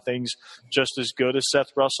does a lot of things just as good as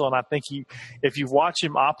Seth Russell. And I think if you watch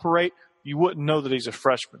him operate, you wouldn't know that he's a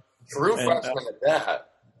freshman. True freshman at that.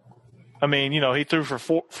 I mean, he threw for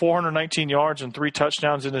 419 yards and 3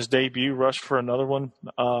 touchdowns in his debut, rushed for another one.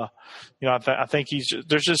 I think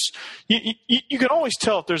there's just you can always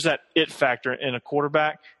tell if there's that it factor in a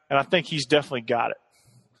quarterback, and I think he's definitely got it.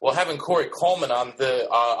 Well, having Corey Coleman on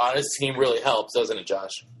his team really helps, doesn't it,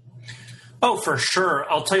 Josh? Oh, for sure.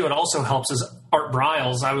 I'll tell you what also helps is Art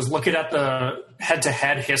Briles. I was looking at the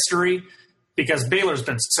head-to-head history because Baylor's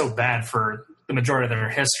been so bad for the majority of their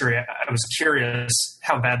history. I was curious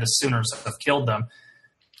how bad the Sooners have killed them.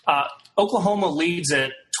 Oklahoma leads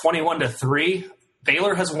at 21-3.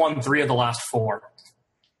 Baylor has won 3 of the last 4.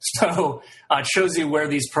 So it shows you where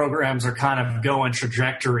these programs are kind of going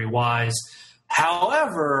trajectory-wise.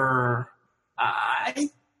 However, I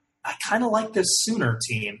kind of like this Sooner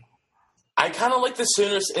team. I kind of like the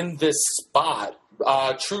Sooners in this spot.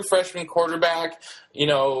 True freshman quarterback,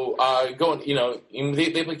 going,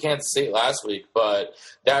 they played Kansas State last week, but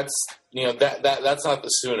that's not the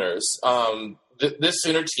Sooners. This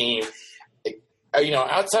Sooner team,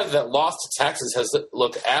 outside of that loss to Texas, has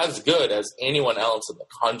looked as good as anyone else in the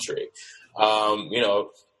country.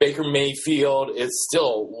 Baker Mayfield is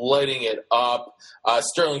still lighting it up.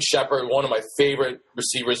 Sterling Shepard, one of my favorite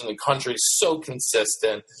receivers in the country, so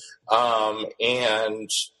consistent.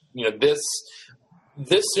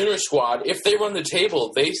 This Sooner squad, if they run the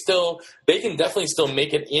table, they can definitely still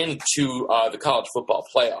make it into the college football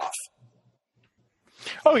playoff.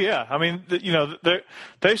 Oh yeah, I mean,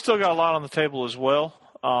 they've still got a lot on the table as well,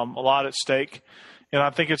 a lot at stake, and I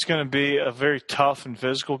think it's going to be a very tough and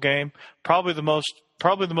physical game. Probably the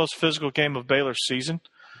most physical game of Baylor's season,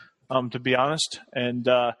 to be honest. And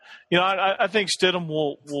I think Stidham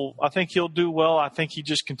will. I think he'll do well. I think he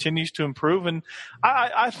just continues to improve, and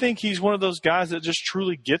I think he's one of those guys that just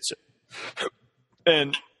truly gets it.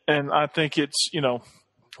 And I think it's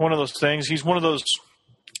one of those things. He's one of those.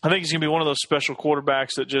 I think he's going to be one of those special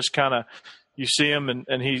quarterbacks that just kind of you see him,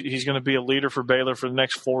 and he's going to be a leader for Baylor for the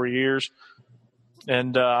next 4 years.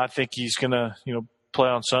 And I think he's going to play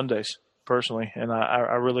on Sundays. Personally, and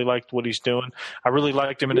I really liked what he's doing. I really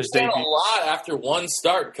liked him in his debut. A lot after one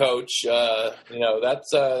start, Coach.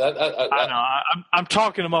 That's. I know. I'm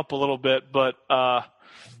talking him up a little bit, but I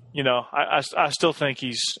still think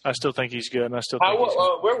he's good, and I still think.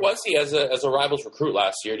 Where was he as a Rivals recruit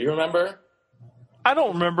last year? Do you remember? I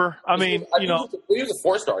don't remember. I mean, he was a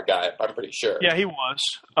 4-star guy. I'm pretty sure. Yeah, he was.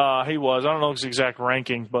 He was. I don't know his exact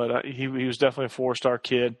ranking, but he was definitely a 4-star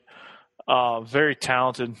kid. Very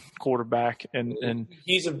talented quarterback, and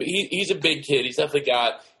he's a big kid. He's definitely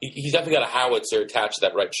got a howitzer attached to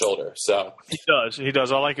that right shoulder. So he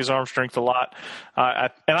does. I like his arm strength a lot,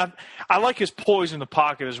 and I like his poise in the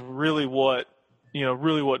pocket. Is really what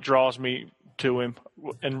draws me to him,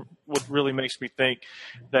 and what really makes me think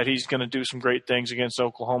that he's going to do some great things against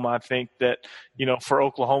Oklahoma. I think that for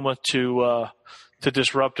Oklahoma to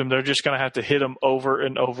disrupt him, they're just going to have to hit him over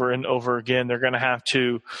and over and over again. They're going to have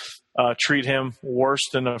to treat him worse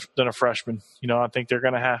than a freshman. I think they're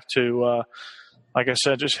going to have to, like I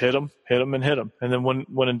said, just hit him, and hit him. And then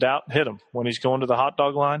when in doubt, hit him. When he's going to the hot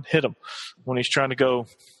dog line, hit him. When he's trying to go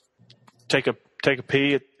take a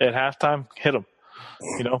pee at halftime, hit him.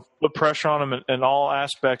 Put pressure on him in all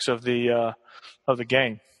aspects of the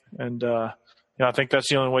game. And I think that's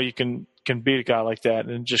the only way you can beat a guy like that,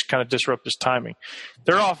 and just kind of disrupt his timing.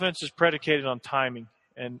 Their offense is predicated on timing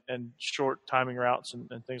and short timing routes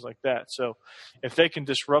and things like that. So if they can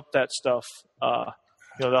disrupt that stuff,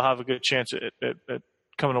 they'll have a good chance at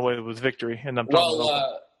coming away with victory. And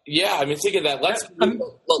yeah, I mean, think of that.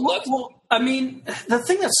 The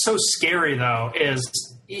thing that's so scary though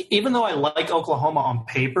is even though I like Oklahoma on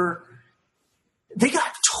paper, they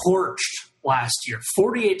got torched last year,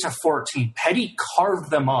 48-14. Petty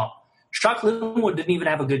carved them up. Shock Linwood didn't even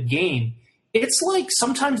have a good game. It's like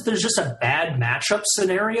sometimes there's just a bad matchup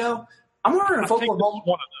scenario. I'm wondering if Oklahoma.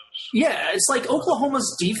 One of those. Yeah, it's like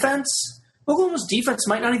Oklahoma's defense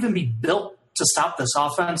might not even be built to stop this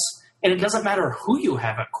offense, and it doesn't matter who you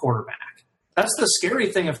have at quarterback. That's the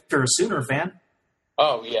scary thing if you're a Sooner fan.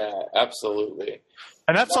 Oh, yeah, absolutely.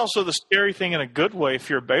 And that's also the scary thing in a good way if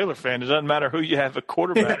you're a Baylor fan. It doesn't matter who you have at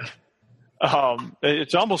quarterback.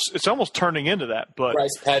 It's almost turning into that. But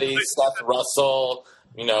Bryce Petty, Seth Russell,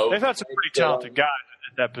 they've had some pretty talented guys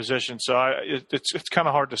at that position. So it's kind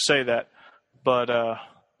of hard to say that. But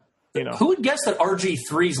who would guess that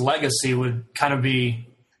RG3's legacy would kind of be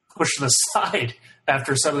pushed to the side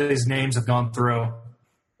after some of these names have gone through?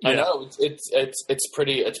 I know it's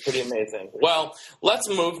pretty amazing. Well, let's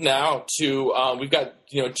move now to we've got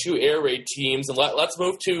two air raid teams, and let's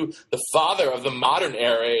move to the father of the modern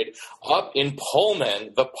air raid up in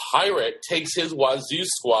Pullman. The Pirate takes his Wazoo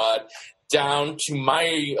squad down to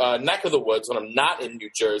my neck of the woods when I'm not in New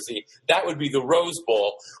Jersey. That would be the Rose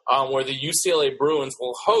Bowl, where the UCLA Bruins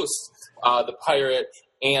will host the Pirate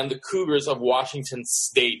and the Cougars of Washington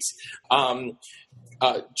State.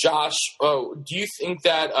 Josh, do you think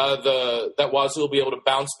that that Wazoo will be able to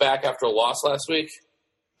bounce back after a loss last week?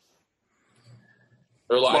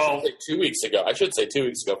 Or I should say 2 weeks ago. I should say 2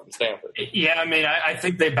 weeks ago from Stanford. Yeah, I mean, I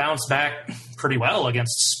think they bounced back pretty well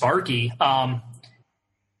against Sparky.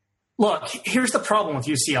 Look, here's the problem with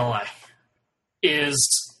UCLA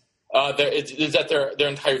is that their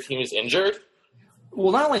entire team is injured?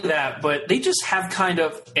 Well, not only that, but they just have kind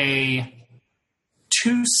of a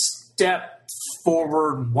two-step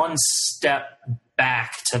forward, one step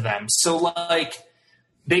back to them. So, like,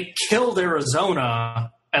 they killed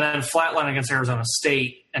Arizona and then flatline against Arizona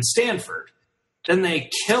State and Stanford. Then they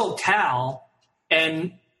kill Cal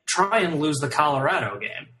and try and lose the Colorado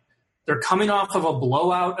game. They're coming off of a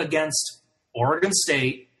blowout against Oregon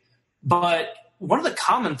State, but one of the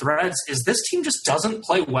common threads is this team just doesn't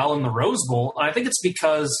play well in the Rose Bowl. And I think it's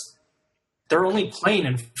because they're only playing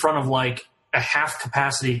in front of, like, a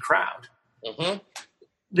half-capacity crowd. Mm-hmm.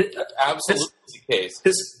 Absolutely the case.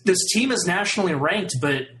 This team is nationally ranked,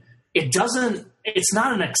 but it's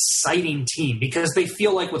not an exciting team because they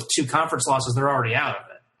feel like with 2 conference losses, they're already out of it.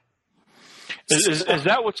 Is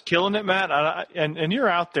that what's killing it, Matt? And you're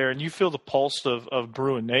out there and you feel the pulse of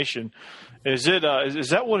Bruin Nation. Is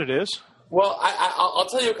that what it is? Well, I'll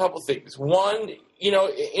tell you a couple things. One,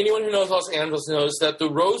 anyone who knows Los Angeles knows that the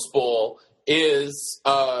Rose Bowl is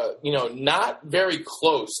not very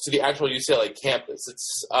close to the actual UCLA campus.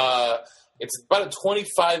 It's about a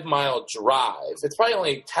 25-mile drive. It's probably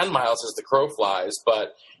only 10 miles as the crow flies,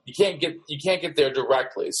 but you can't get there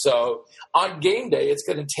directly. So on game day, it's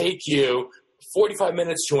going to take you 45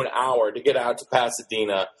 minutes to an hour to get out to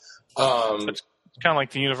Pasadena. It's kind of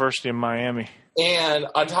like the University of Miami. And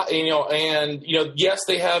on top, yes,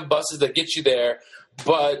 they have buses that get you there.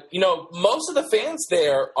 But, most of the fans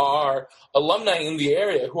there are alumni in the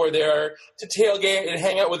area who are there to tailgate and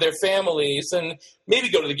hang out with their families and maybe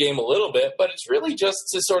go to the game a little bit. But it's really just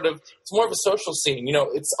it's more of a social scene.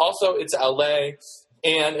 It's L.A.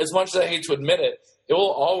 And as much as I hate to admit it, it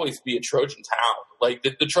will always be a Trojan town. Like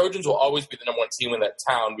the Trojans will always be the number one team in that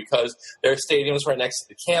town because their stadium's right next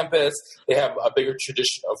to the campus. They have a bigger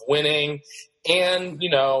tradition of winning. And,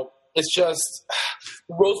 it's just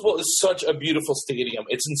Rose Bowl is such a beautiful stadium.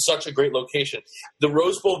 It's in such a great location. The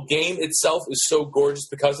Rose Bowl game itself is so gorgeous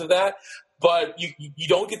because of that, but you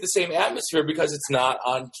don't get the same atmosphere because it's not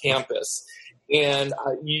on campus. And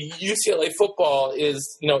UCLA football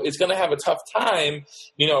is going to have a tough time,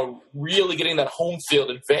 really getting that home field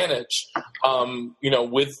advantage,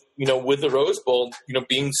 with the Rose Bowl,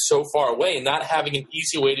 being so far away and not having an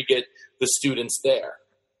easy way to get the students there.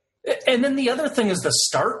 And then the other thing is the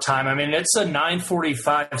start time. I mean, it's a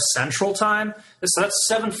 9:45 Central Time, so that's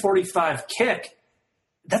 7:45 kick.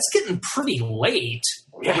 That's getting pretty late.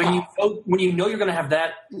 Yeah. When you know you're going to have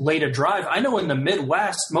that late a drive. I know in the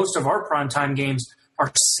Midwest, most of our primetime games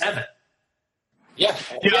are 7. Yeah.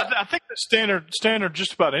 I think the standard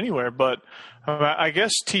just about anywhere, but I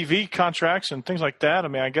guess TV contracts and things like that. I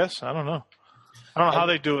mean, I don't know how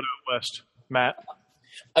they do it out west, Matt.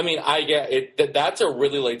 I mean, I get it. That's a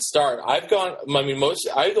really late start. I don't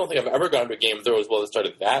think I've ever gone to a game of the Rose Bowl that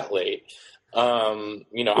started that late.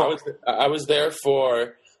 I was there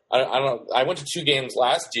for, I don't know, I went to 2 games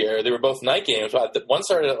last year. They were both night games. One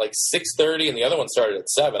started at like 6:30 and the other one started at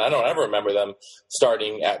 7. I don't ever remember them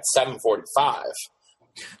starting at 7:45.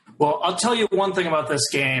 Well, I'll tell you one thing about this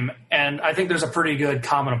game, and I think there's a pretty good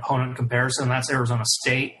common opponent comparison, and that's Arizona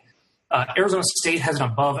State. Arizona State has an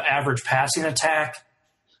above-average passing attack,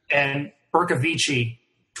 and Bercovici,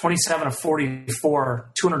 27 of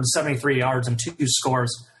 44, 273 yards and 2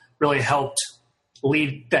 scores, really helped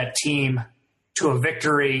lead that team to a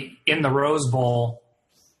victory in the Rose Bowl.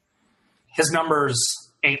 His numbers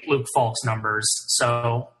ain't Luke Falk's numbers.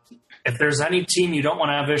 So if there's any team you don't want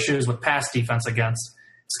to have issues with pass defense against,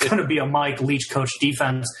 it's going to be a Mike Leach coach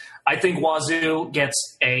defense. I think Wazoo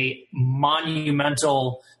gets a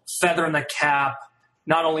monumental feather in the cap.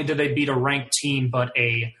 Not only did they beat a ranked team, but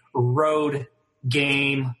a road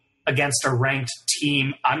game against a ranked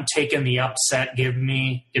team. I'm taking the upset. Give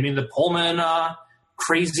me the Pullman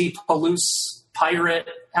crazy Palouse pirate.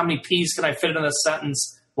 How many P's can I fit in a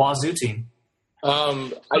sentence? Wazoo team. Do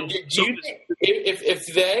you think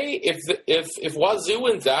if Wazoo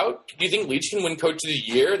wins out, do you think Leach can win Coach of the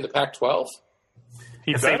Year in the Pac-12?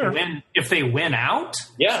 If they win out,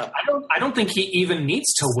 yeah. I don't think he even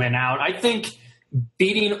needs to win out. I think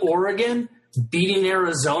beating Oregon, beating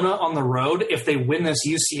Arizona on the road, if they win this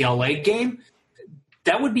UCLA game,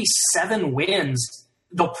 that would be 7 wins.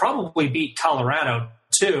 They'll probably beat Colorado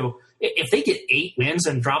too. If they get 8 wins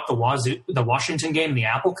and drop the Washington game in the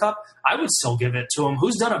Apple Cup, I would still give it to them.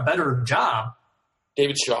 Who's done a better job?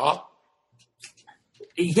 David Shaw.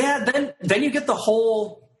 Yeah, then you get the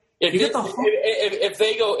whole. If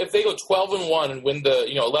they go 12-1 and win the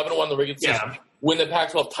 11-1 the regular season, win the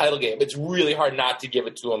Pac-12 title game, it's really hard not to give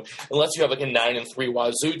it to them unless you have like a 9-3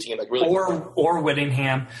 Wazoo team, like really, or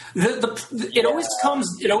Whittingham. It always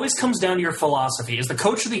comes down to your philosophy. Is the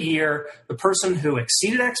coach of the year the person who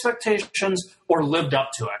exceeded expectations or lived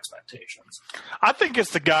up to expectations? I think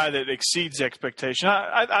it's the guy that exceeds expectation.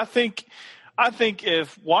 I think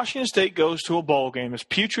if Washington State goes to a bowl game, as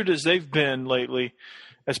putrid as they've been lately,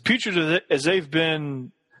 as putrid as they've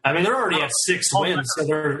been. I mean, they're already at 6 wins, so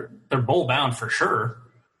they're bowl bound for sure.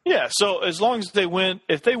 Yeah, so as long as they win,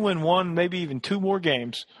 if they win 1, maybe even 2 more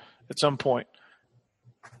games at some point,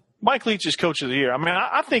 Mike Leach is Coach of the Year. I mean,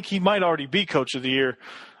 I think he might already be Coach of the Year,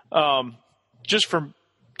 just from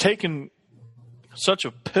taking such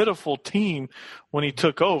a pitiful team when he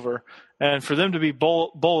took over, and for them to be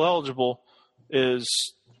bowl eligible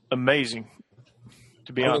is amazing.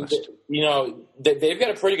 To be honest, they've got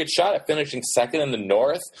a pretty good shot at finishing second in the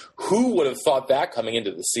North. Who would have thought that coming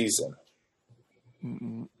into the season?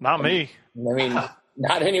 Not me. I mean,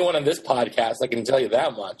 not anyone on this podcast. I can tell you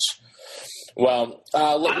that much. Well,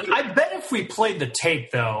 I bet if we played the tape,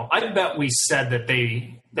 though, I bet we said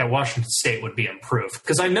that Washington State would be improved,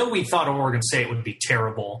 because I know we thought Oregon State would be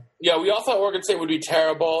terrible. Yeah, we all thought Oregon State would be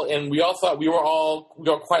terrible, and we all thought we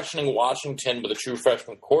were questioning Washington with a true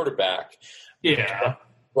freshman quarterback. Yeah.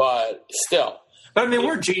 But still. But I mean,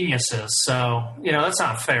 we're geniuses, so, that's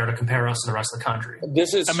not fair to compare us to the rest of the country.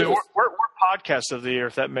 We're podcast of the year,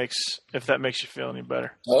 if that makes you feel any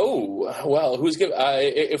better. Oh, well,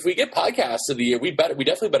 if we get podcast of the year, we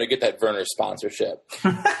definitely better get that Werner sponsorship.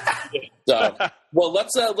 So, well,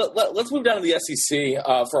 let's move down to the SEC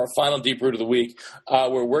for our final deep root of the week,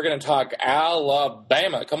 where we're going to talk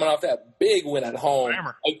Alabama coming off that big win at home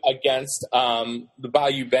against the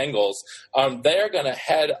Bayou Bengals. They're going to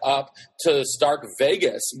head up to Stark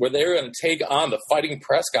Vegas, where they're going to take on the Fighting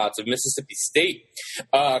Prescotts of Mississippi State.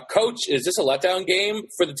 Coach, is this a letdown game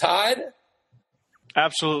for the Tide?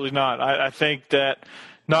 Absolutely not. I think that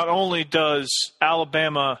not only does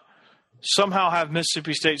Alabama somehow have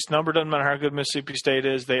Mississippi State's number, doesn't matter how good Mississippi State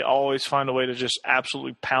is, they always find a way to just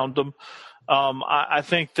absolutely pound them. I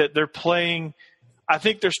think that they're playing – I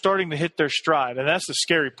think they're starting to hit their stride, and that's the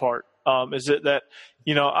scary part, is that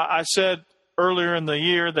I said earlier in the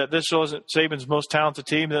year that this wasn't Saban's most talented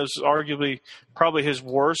team. That was arguably probably his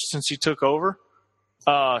worst since he took over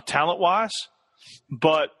talent-wise.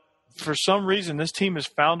 But for some reason, this team has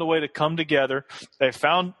found a way to come together. They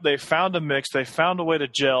found a mix. They found a way to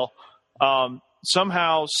gel.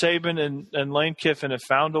 Somehow Saban and Lane Kiffin have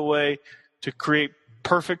found a way to create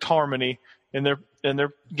perfect harmony in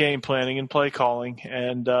their game planning and play calling,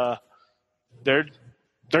 and they're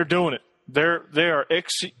doing it. They're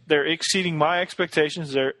exceeding my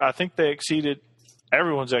expectations. I think they exceeded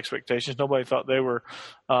everyone's expectations. Nobody thought they were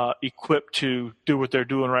equipped to do what they're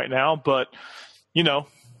doing right now, but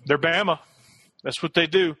they're Bama. That's what they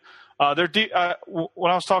do. When I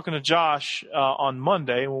was talking to Josh on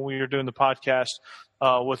Monday when we were doing the podcast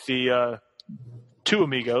with the two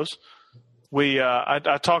amigos,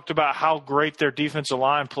 I talked about how great their defensive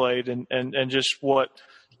line played and just what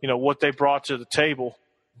they brought to the table,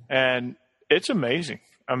 and it's amazing.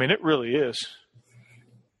 I mean, it really is,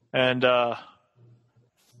 and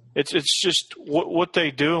it's just what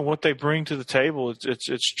they do and what they bring to the table.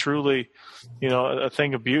 It's truly a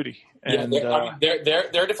thing of beauty. And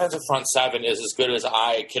their defensive front seven is as good as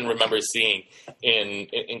I can remember seeing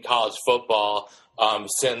in college football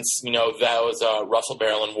since those Russell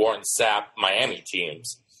Barrel and Warren Sapp Miami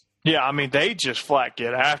teams. Yeah, I mean, they just flat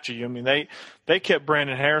get after you. I mean, they kept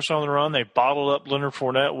Brandon Harris on the run. They bottled up Leonard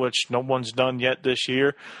Fournette, which no one's done yet this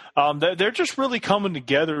year. They're just really coming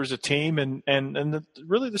together as a team, and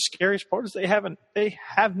really the scariest part is they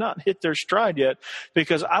have not hit their stride yet,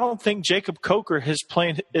 because I don't think Jacob Coker has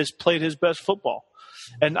played his best football,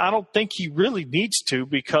 and I don't think he really needs to,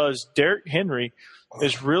 because Derrick Henry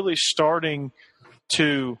is really starting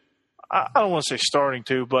to. I don't want to say starting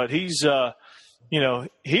to, but he's.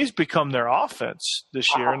 He's become their offense this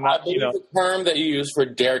year. And I believe the term that you use for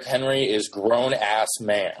Derrick Henry is grown-ass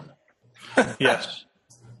man. Yes.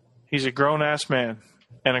 He's a grown-ass man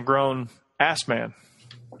and a grown-ass man.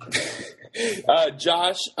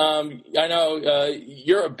 Josh, I know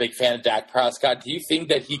you're a big fan of Dak Prescott. Do you think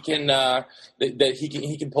that he can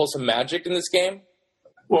he can pull some magic in this game?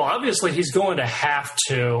 Well, obviously he's going to have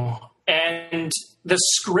to. And the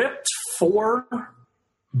script for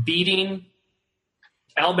beating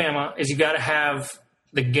Alabama is you got to have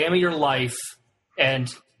the game of your life,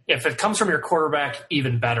 and if it comes from your quarterback,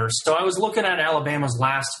 even better. So I was looking at Alabama's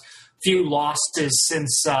last few losses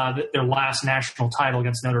since their last national title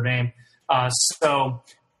against Notre Dame. So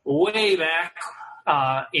way back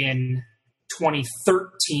in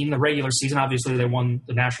 2013, the regular season, obviously they won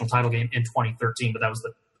the national title game in 2013, but that was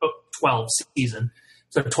the 12 season.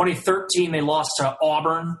 So 2013, they lost to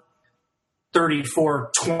Auburn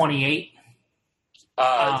 34-28.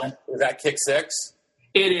 Is that kick six?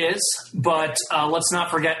 It is, but let's not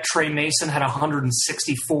forget Trey Mason had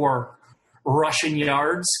 164 rushing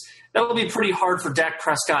yards. That will be pretty hard for Dak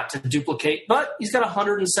Prescott to duplicate, but he's got a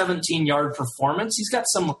 117-yard performance. He's got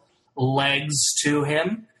some legs to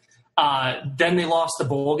him. Then they lost the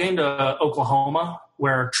bowl game to Oklahoma,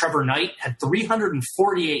 where Trevor Knight had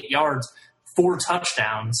 348 yards, 4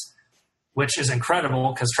 touchdowns, which is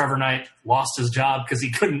incredible because Trevor Knight lost his job because he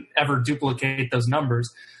couldn't ever duplicate those numbers.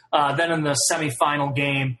 Then in the semifinal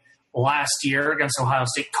game last year against Ohio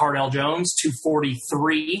State, Cardell Jones,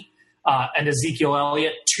 243, and Ezekiel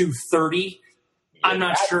Elliott, 230. I'm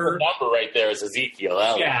not sure. The number right there is Ezekiel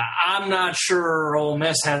Elliott. Yeah, I'm not sure Ole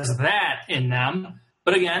Miss has that in them.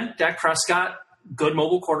 But again, Dak Prescott, good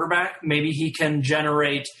mobile quarterback. Maybe he can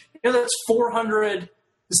generate, that's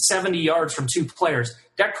 470 yards from 2 players.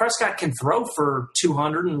 Dak Prescott can throw for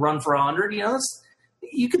 200 and run for 100.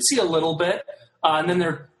 You can see a little bit. And then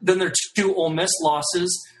there are 2 Ole Miss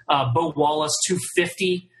losses. Bo Wallace,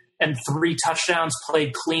 250 and 3 touchdowns,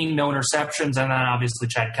 played clean, no interceptions. And then obviously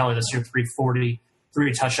Chad Kelly this year, 340,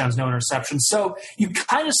 3 touchdowns, no interceptions. So you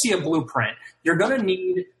kind of see a blueprint. You're going to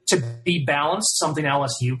need to be balanced, something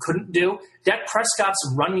LSU couldn't do. Dak Prescott's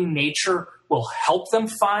running nature will help them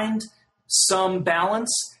find some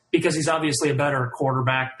balance, because he's obviously a better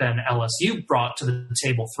quarterback than LSU brought to the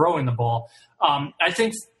table throwing the ball. I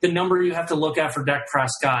think the number you have to look at for Dak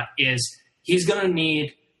Prescott is he's going to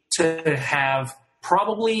need to have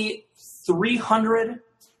probably 300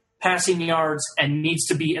 passing yards and needs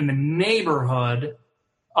to be in the neighborhood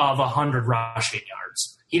of 100 rushing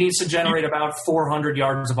yards. He needs to generate about 400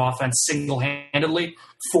 yards of offense single-handedly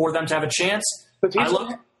for them to have a chance. But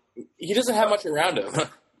he doesn't have much around him.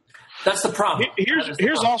 That's the problem.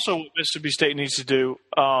 Here's also what Mississippi State needs to do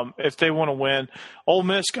if they want to win. Ole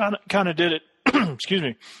Miss kind of did it. Excuse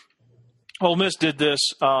me. Ole Miss did this,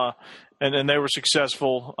 and they were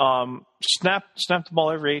successful. Snap the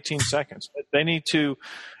ball every 18 seconds. They need to,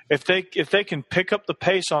 if they can pick up the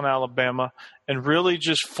pace on Alabama and really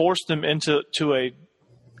just force them into a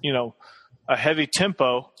heavy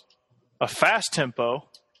tempo, a fast tempo.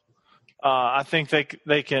 I think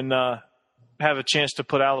they can. Have a chance to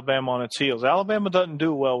put Alabama on its heels. Alabama doesn't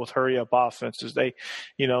do well with hurry-up offenses.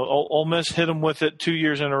 Ole Miss hit them with it 2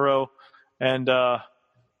 years in a row, and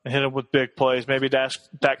hit them with big plays. Maybe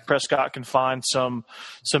Dak Prescott can find some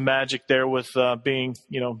magic there with being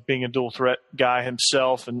a dual threat guy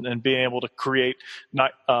himself, and being able to create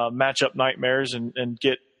matchup nightmares and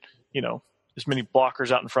get as many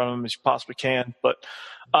blockers out in front of him as you possibly can. But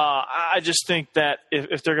I just think that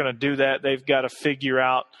if they're going to do that, they've got to figure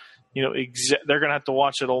out. They're going to have to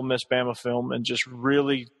watch that Ole Miss Bama film and just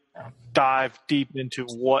really dive deep into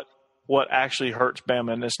what actually hurts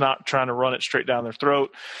Bama. And it's not trying to run it straight down their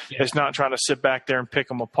throat. Yeah. It's not trying to sit back there and pick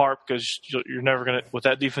them apart, because you're never going to – with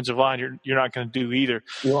that defensive line, you're not going to do either.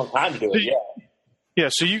 You don't have time to do it, yeah. Yeah,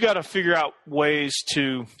 so you got to figure out ways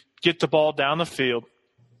to get the ball down the field.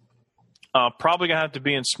 Probably going to have to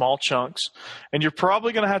be in small chunks. And you're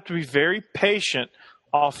probably going to have to be very patient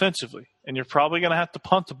offensively. And you're probably going to have to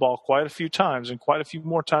punt the ball quite a few times and quite a few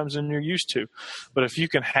more times than you're used to. But if you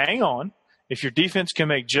can hang on, if your defense can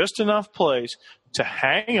make just enough plays to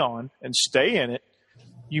hang on and stay in it,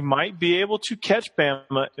 you might be able to catch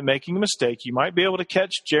Bama making a mistake. You might be able to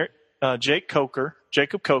catch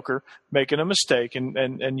Jacob Coker making a mistake,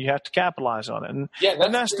 and you have to capitalize on it. And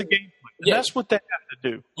that's the game. Yeah. That's what they have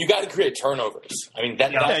to do. You got to create turnovers. I mean,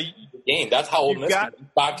 that's the game. That's how Ole Miss got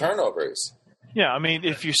 5 turnovers. Yeah, I mean,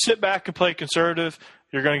 if you sit back and play conservative,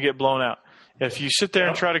 you're going to get blown out. If you sit there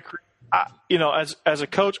and try to, as a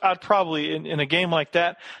coach, I'd probably in a game like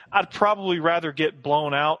that, I'd probably rather get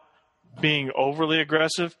blown out being overly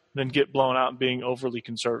aggressive than get blown out and being overly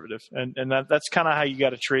conservative. And that's kind of how you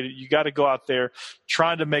got to treat it. You got to go out there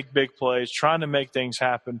trying to make big plays, trying to make things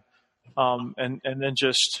happen, and then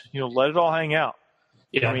just let it all hang out.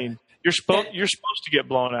 Yeah. I mean, you're supposed to get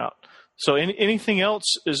blown out. So anything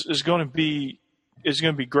else is going to be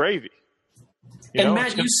gravy.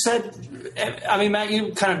 Matt, you said, Matt,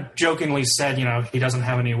 you kind of jokingly said, he doesn't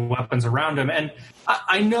have any weapons around him. And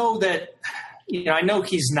I know that, I know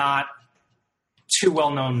he's not too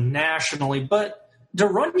well known nationally, but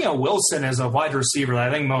Daronio Wilson is a wide receiver that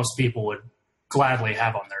I think most people would gladly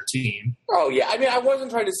have on their team. Oh, yeah. I mean, I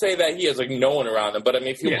wasn't trying to say that he has no one around him, but I mean,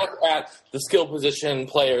 if you look at the skill position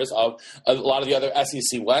players of a lot of the other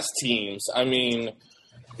SEC West teams, I mean,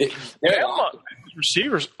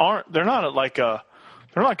 receivers they're not like a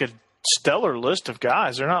stellar list of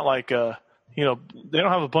guys. They're not like they don't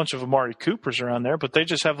have a bunch of Amari Coopers around there, but they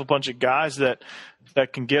just have a bunch of guys that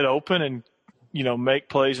can get open and make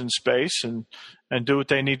plays in space and do what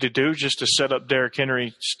they need to do just to set up Derrick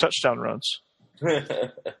Henry's touchdown runs. Well,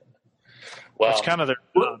 that's kind of their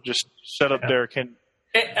job, just set up Derrick Henry.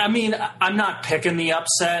 I mean, I'm not picking the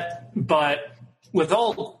upset, but with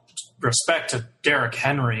all respect to Derrick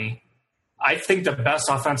Henry, I think the best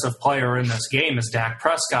offensive player in this game is Dak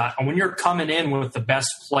Prescott. And when you're coming in with the best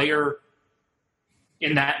player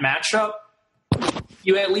in that matchup,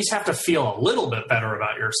 you at least have to feel a little bit better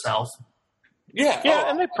about yourself. Yeah,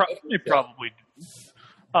 and they probably do.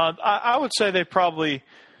 I would say they probably,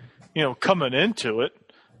 coming into it,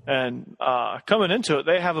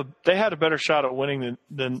 they had a better shot at winning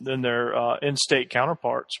than their in-state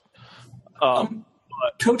counterparts.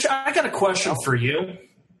 Coach, I got a question for you.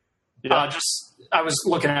 Yeah. I was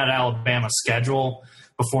looking at Alabama's schedule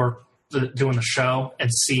before doing the show and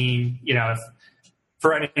seeing, if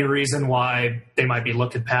for any reason why they might be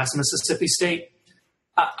looking past Mississippi State.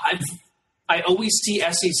 I always see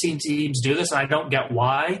SEC teams do this, and I don't get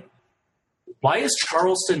why. Why is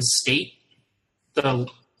Charleston State the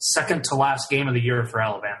second to last game of the year for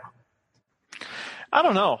Alabama? I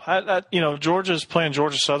don't know. Georgia's playing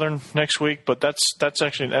Georgia Southern next week, but that's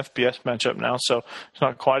actually an FBS matchup now, so it's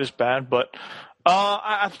not quite as bad. But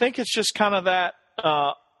I think it's just kind of that,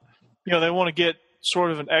 they want to get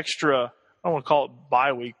sort of an extra, I don't want to call it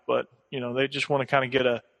bye week, but, they just want to kind of get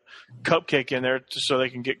a cupcake in there so they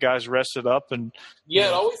can get guys rested up. And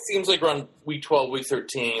it always seems like around week 12, week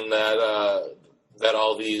 13 that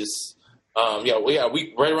all these,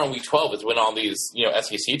 right around week 12 is when all these,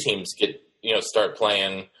 SEC teams get, start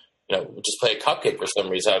playing, just play a cupcake for some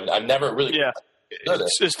reason. I've never really. Yeah.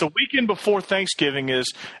 It's the weekend before Thanksgiving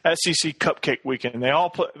is SEC Cupcake Weekend. They all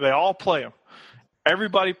play them.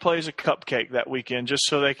 Everybody plays a cupcake that weekend just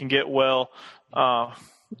so they can get well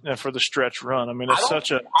for the stretch run. I mean,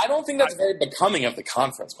 I don't think that's very becoming of the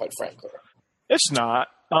conference, quite frankly. It's not.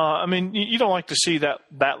 I mean, you don't like to see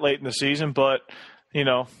that late in the season, but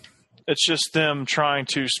it's just them trying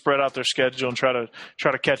to spread out their schedule and try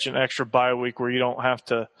to catch an extra bye week where you don't have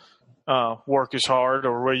to work as hard,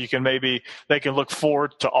 or where they can look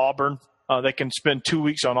forward to Auburn. They can spend 2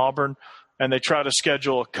 weeks on Auburn, and they try to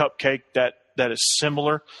schedule a cupcake that is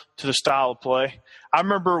similar to the style of play. I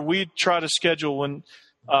remember we try to schedule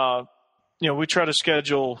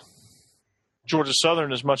Georgia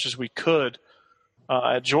Southern as much as we could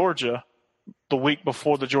at Georgia the week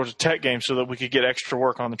before the Georgia Tech game so that we could get extra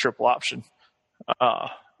work on the triple option.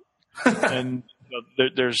 And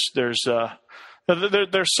there's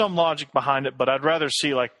some logic behind it, but I'd rather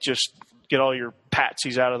see just get all your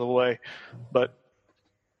patsies out of the way. But,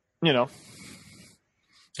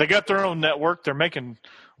 they got their own network. They're making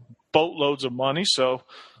boatloads of money. So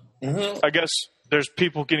I guess there's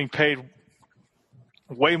people getting paid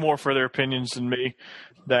way more for their opinions than me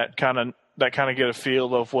that kind of get a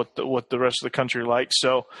feel of what the rest of the country likes.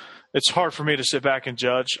 So it's hard for me to sit back and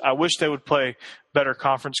judge. I wish they would play better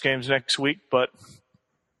conference games next week, but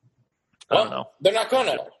I don't know. They're not going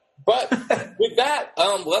to. But with that,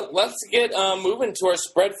 let's get moving to our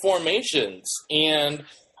spread formations. And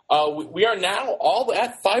We are now all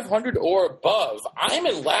at 500 or above. I am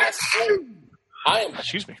in last place.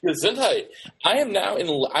 Excuse me.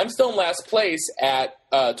 I'm still in last place at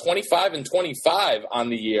 25 and 25 on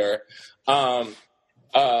the year. Josh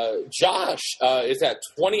is at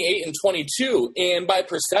 28 and 22, and by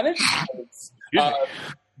percentage,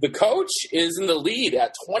 the coach is in the lead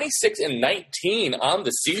at 26 and 19 on the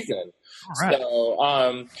season. All right.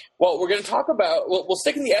 So, we're going to talk about. We'll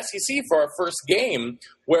stick in the SEC for our first game,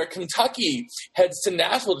 where Kentucky heads to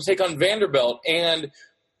Nashville to take on Vanderbilt, and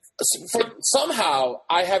somehow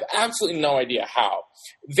I have absolutely no idea how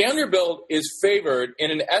Vanderbilt is favored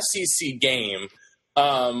in an SEC game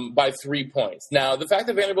by 3 points. Now, the fact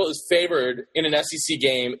that Vanderbilt is favored in an SEC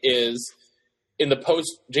game is, in the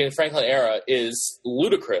post-James Franklin era, is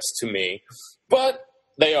ludicrous to me, but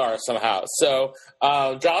they are somehow. So,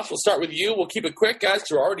 Josh, we'll start with you. We'll keep it quick, guys,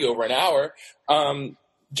 because we're already over an hour.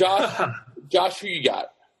 Josh, who you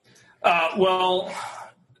got?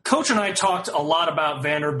 Coach and I talked a lot about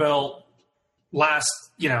Vanderbilt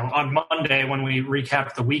on Monday when we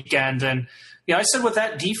recapped the weekend, and I said with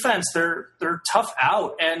that defense, they're tough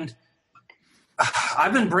out, and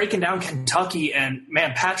I've been breaking down Kentucky, and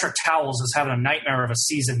man, Patrick Towles is having a nightmare of a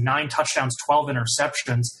season. 9 touchdowns, 12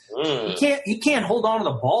 interceptions. He can't hold on to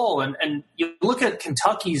the ball, and you look at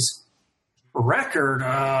Kentucky's record: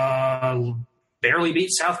 barely beat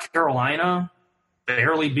South Carolina,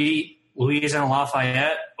 barely beat Louisiana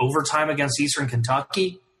Lafayette, overtime against Eastern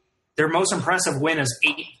Kentucky. Their most impressive win is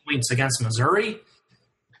 8 points against Missouri.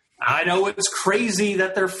 I know it's crazy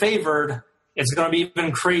that they're favored. It's going to be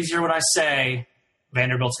even crazier when I say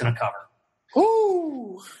Vanderbilt's going to cover.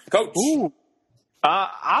 Ooh, Coach. Ooh.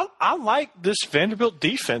 I like this Vanderbilt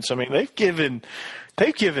defense. I mean, they've given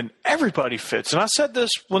everybody fits. And I said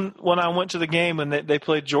this when I went to the game and they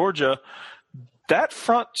played Georgia. That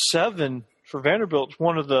front seven for Vanderbilt is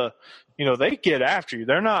one of the, they get after you.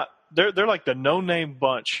 They're like the no-name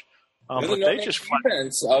bunch. But they just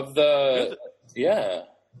defense of the yeah.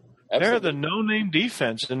 Absolutely. They're the no-name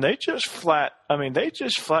defense, and they just flat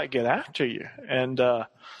get after you. And,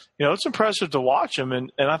 it's impressive to watch them.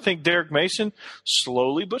 And I think Derek Mason,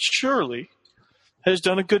 slowly but surely, has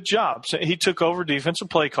done a good job. So he took over defensive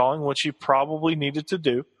play calling, which he probably needed to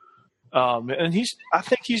do. And I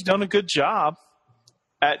think he's done a good job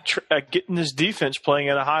at getting his defense playing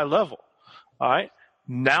at a high level. All right?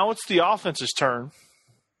 Now it's the offense's turn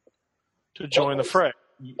to join the fray.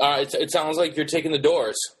 It sounds like you're taking the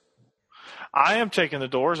doors. I am taking the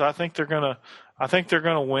doors. I think they're gonna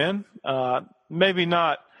win. Maybe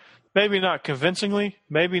not convincingly.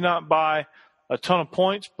 Maybe not by a ton of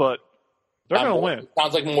points, but they're gonna win.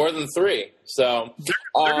 Sounds like more than 3. So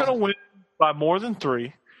they're gonna win by more than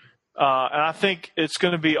 3. And I think it's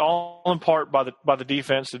going to be all in part by the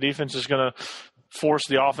defense. The defense is going to force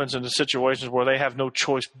the offense into situations where they have no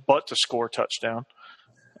choice but to score a touchdown.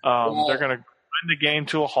 They're going to grind the game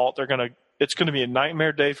to a halt. It's going to be a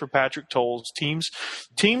nightmare day for Patrick Towles. Teams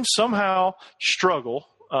somehow struggle,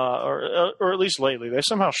 or at least lately, they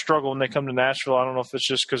somehow struggle when they come to Nashville. I don't know if it's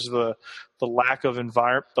just because of the lack of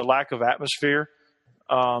environment, the lack of atmosphere.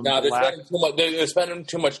 They're spending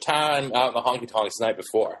too much time out in the honky tonks the night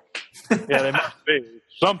before. Yeah, they must be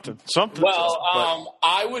something. Well,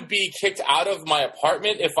 I would be kicked out of my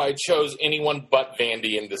apartment if I chose anyone but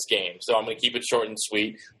Vandy in this game. So I'm going to keep it short and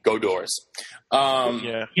sweet. Go Doors.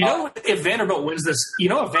 Yeah. If Vanderbilt wins this,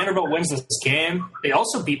 game, they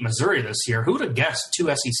also beat Missouri this year. Who would have guessed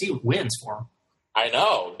 2 SEC wins for them? I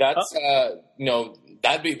know that's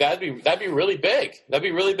that'd be really big. That'd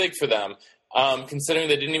be really big for them. Considering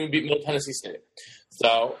they didn't even beat Middle Tennessee State.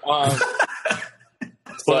 So,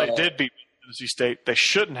 they did beat Tennessee State. They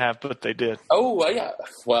shouldn't have, but they did. Oh, yeah.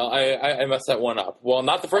 Well, I messed that one up. Well,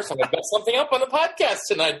 not the first time I messed something up on the podcast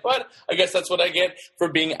tonight, but I guess that's what I get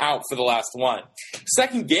for being out for the last one.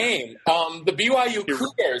 Second game, the BYU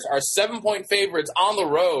Cougars are 7-point favorites on the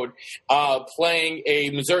road, playing a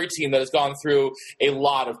Missouri team that has gone through a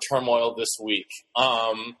lot of turmoil this week.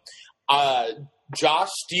 Josh,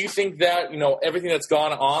 do you think that, everything that's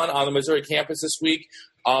gone on the Missouri campus this week,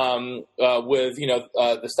 with,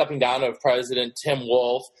 the stepping down of President Tim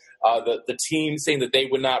Wolf, the team saying that they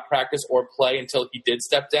would not practice or play until he did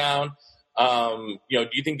step down, do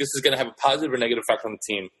you think this is going to have a positive or negative effect on the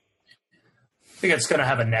team? I think it's going to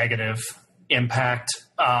have a negative impact.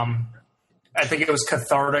 I think it was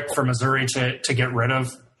cathartic for Missouri to get rid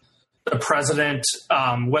of the president,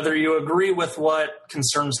 whether you agree with what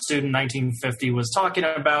Concerned Student 1950 was talking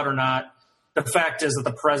about or not, the fact is that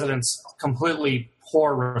the president's completely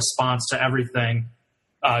poor response to everything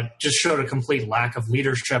just showed a complete lack of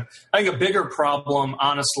leadership. I think a bigger problem,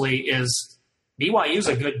 honestly, is BYU's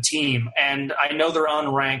a good team, and I know they're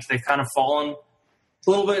unranked. They've kind of fallen a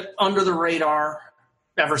little bit under the radar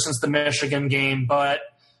ever since the Michigan game, but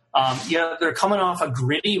they're coming off a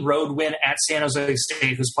gritty road win at San Jose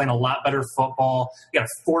State, who's playing a lot better football. You got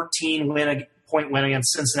a 14-point win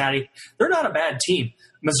against Cincinnati. They're not a bad team.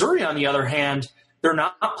 Missouri, on the other hand, they're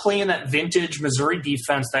not playing that vintage Missouri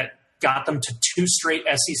defense that got them to 2 straight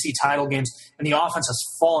SEC title games, and the offense has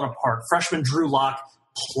fallen apart. Freshman Drew Lock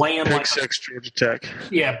playing Pick like six, Georgia Tech.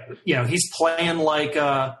 Yeah, he's playing like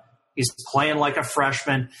a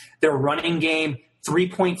freshman. Their running game,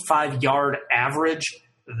 3.5 yard average.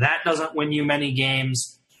 That doesn't win you many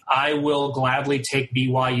games. I will gladly take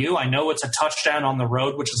BYU. I know it's a touchdown on the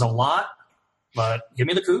road, which is a lot, but give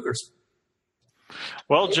me the Cougars.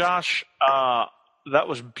 Well, Josh, that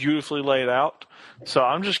was beautifully laid out. So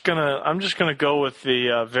I'm just gonna go with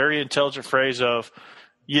the very intelligent phrase of,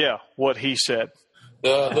 what he said.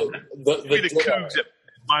 The Cougs at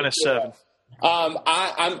 -7.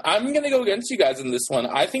 I'm going to go against you guys in this one.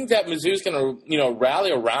 I think that Mizzou's going to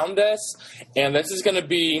rally around us, and this is going to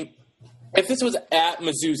be. If this was at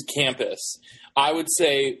Mizzou's campus, I would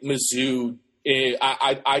say Mizzou.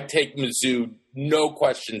 I'd take Mizzou, no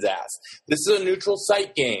questions asked. This is a neutral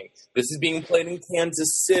site game. This is being played in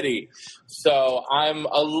Kansas City, so I'm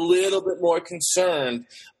a little bit more concerned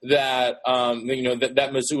that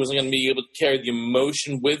that Mizzou wasn't going to be able to carry the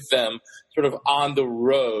emotion with them, sort of on the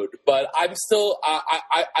road. But I'm still,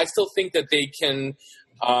 I still think that they can.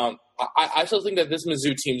 I still think that this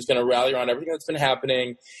Mizzou team is going to rally around everything that's been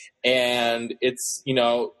happening, and it's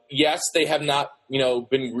yes, they have not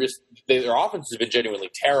been their offense has been genuinely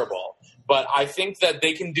terrible, but I think that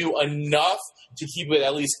they can do enough to keep it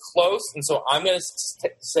at least close, and so I'm going to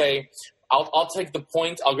say I'll take the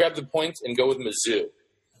point. I'll grab the points and go with Mizzou.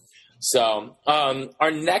 So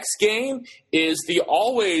our next game is the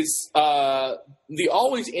always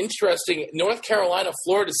interesting North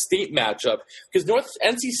Carolina-Florida State matchup, because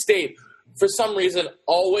NC State, for some reason,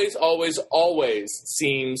 always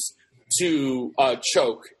seems to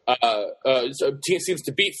choke. Seems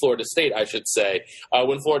to beat Florida State, I should say,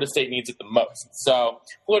 when Florida State needs it the most. So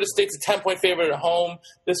Florida State's a 10-point favorite at home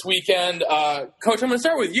this weekend. Coach, I'm going to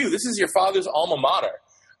start with you. This is your father's alma mater.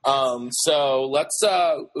 So let's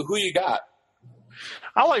who you got?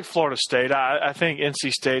 I like Florida State. I think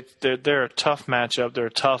NC State, they're a tough matchup. They're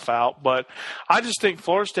a tough out, but I just think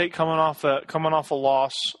Florida State coming off a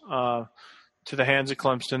loss to the hands of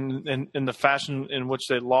Clemson in the fashion in which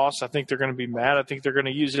they lost, I think they're going to be mad. I think they're going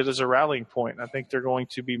to use it as a rallying point. I think they're going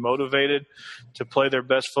to be motivated to play their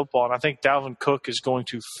best football, and I think Dalvin Cook is going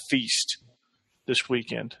to feast this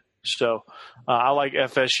weekend. So I like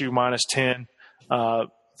FSU -10.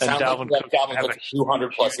 And Dalvin Cook have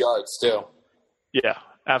 200-plus yards, too. Yeah,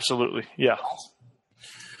 absolutely. Yeah.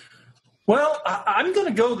 Well, I'm going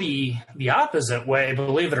to go the opposite way,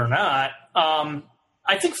 believe it or not.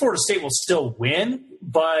 I think Florida State will still win,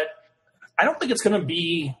 but I don't think it's going to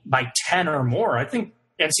be by 10 or more. I think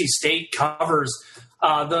NC State covers.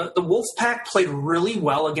 The Wolfpack played really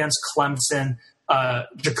well against Clemson.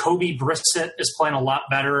 Jacoby Brissett is playing a lot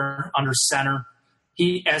better under center.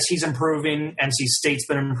 As he's improving, NC State's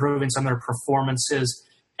been improving some of their performances.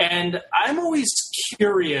 And I'm always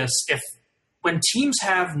curious if when teams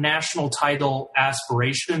have national title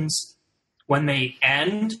aspirations, when they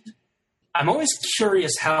end, I'm always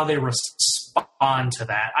curious how they respond to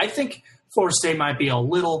that. I think Florida State might be a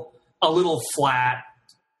little flat.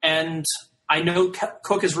 And I know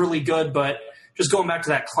Cook is really good, but just going back to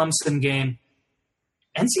that Clemson game,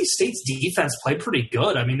 NC State's defense played pretty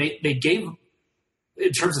good. I mean, they gave –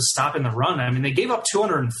 in terms of stopping the run, I mean, they gave up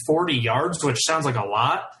 240 yards, which sounds like a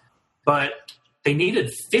lot, but they needed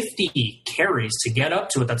 50 carries to get up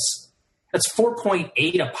to it. That's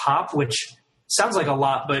 4.8 a pop, which sounds like a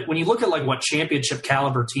lot, but when you look at like what championship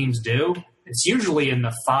caliber teams do, it's usually in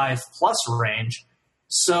the 5+ range.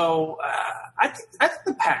 So I think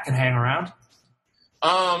the Pack can hang around.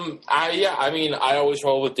 I always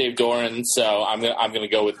roll with Dave Doran, so I'm gonna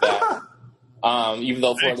go with that.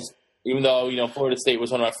 Even though Florida State was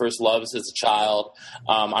one of my first loves as a child,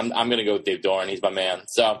 I'm going to go with Dave Doran. He's my man.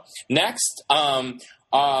 So next,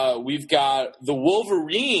 we've got the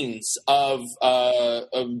Wolverines of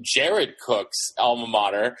Jared Cook's alma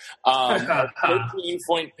mater,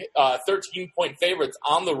 13-point favorites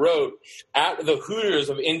on the road at the Hooters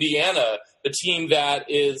of Indiana, the team that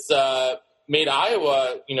is made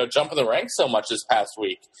Iowa jump in the ranks so much this past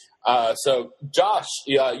week. So, Josh,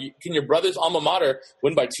 can your brother's alma mater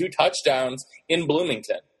win by 2 touchdowns in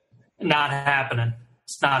Bloomington? Not happening.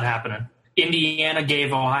 It's not happening. Indiana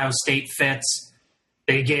gave Ohio State fits.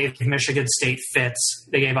 They gave Michigan State fits.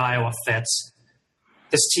 They gave Iowa fits.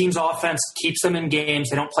 This team's offense keeps them in games.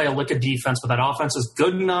 They don't play a lick of defense, but that offense is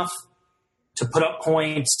good enough to put up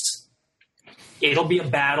points. It'll be a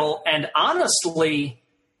battle. And honestly,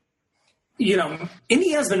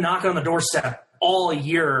 Indiana's been knocking on the doorstep all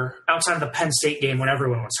year outside of the Penn State game when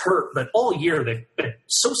everyone was hurt, but all year they've been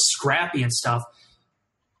so scrappy and stuff.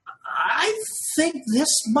 I think this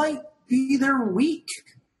might be their week.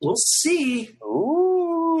 We'll see.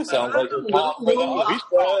 Ooh, sounds like a little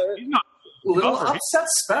upset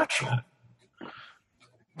special.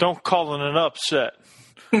 Don't call it an upset.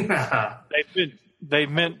 They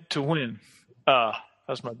meant to win.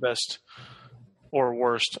 That's my best or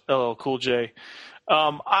worst. LL Cool J.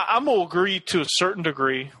 I'm gonna agree to a certain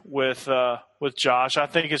degree with Josh. I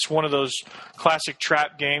think it's one of those classic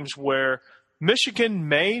trap games where Michigan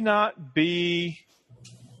may not be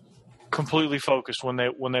completely focused when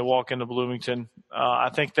they walk into Bloomington. I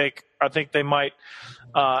think they might,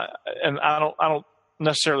 and I don't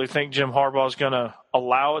necessarily think Jim Harbaugh is going to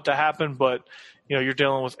allow it to happen. But you're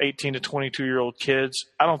dealing with 18 to 22-year-old kids.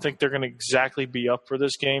 I don't think they're going to exactly be up for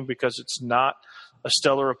this game because it's not a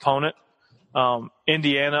stellar opponent.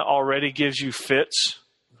 Indiana already gives you fits,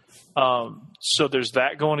 so there's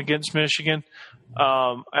that going against Michigan.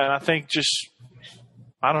 And I think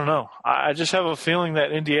I don't know. I just have a feeling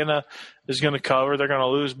that Indiana is going to cover. They're going to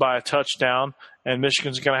lose by a touchdown, and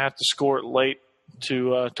Michigan's going to have to score it late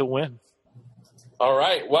to win. All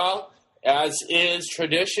right. Well, as is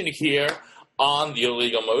tradition here on the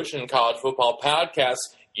Illegal Motion College Football Podcast,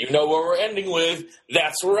 you know what we're ending with.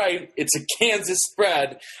 That's right. It's a Kansas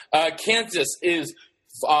spread. Kansas is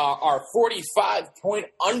our 45-point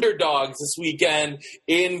underdogs this weekend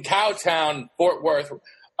in Cowtown, Fort Worth,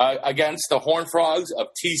 against the Horned Frogs of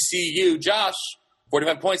TCU. Josh,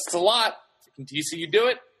 45 points is a lot. Can TCU do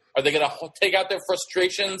it? Are they going to take out their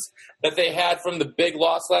frustrations that they had from the big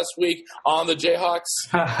loss last week on the Jayhawks?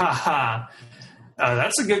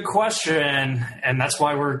 That's a good question, and that's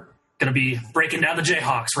why we're going to be breaking down the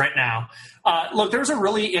Jayhawks right now. Look, there's a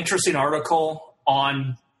really interesting article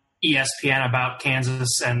on ESPN about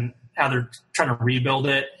Kansas and how they're trying to rebuild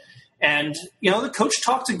it. And, the coach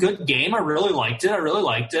talked a good game. I really liked it. And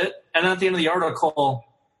then at the end of the article,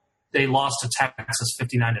 they lost to Texas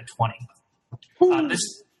 59-20.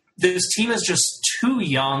 This team is just too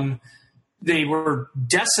young. They were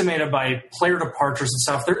decimated by player departures and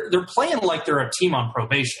stuff. They're playing like they're a team on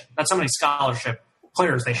probation. That's how many scholarship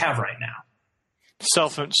players they have right now.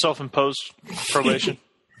 Self-imposed probation.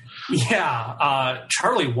 Yeah.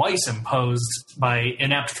 Charlie Weiss imposed by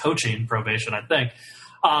inept coaching probation, I think.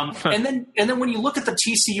 And then when you look at the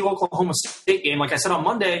TCU Oklahoma State game, like I said on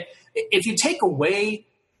Monday, if you take away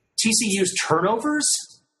TCU's turnovers,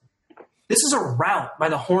 this is a rout by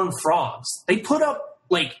the Horned Frogs. They put up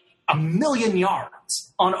like 1,000,000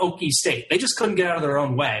 yards on Okie State. They just couldn't get out of their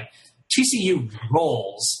own way. TCU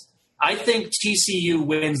rolls. I think TCU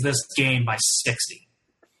wins this game by 60.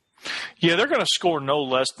 Yeah, they're going to score no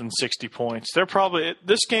less than 60 points. They're probably –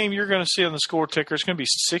 this game you're going to see on the score ticker is going to be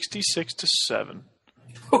 66-7.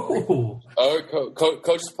 All right,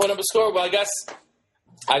 coach is putting up a score. Well, I guess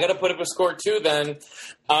I got to put up a score too then.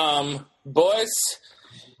 Boys,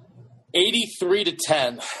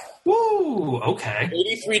 83-10. Woo, okay.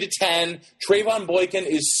 83-10. Trayvon Boykin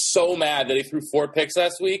is so mad that he threw 4 picks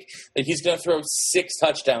last week that he's going to throw 6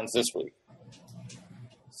 touchdowns this week.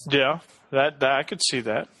 Yeah, that I could see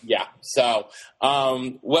that. Yeah. So,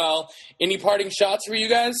 any parting shots for you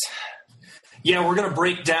guys? Yeah, we're going to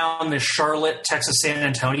break down the Charlotte, Texas San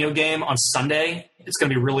Antonio game on Sunday. It's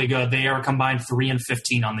going to be really good. They are combined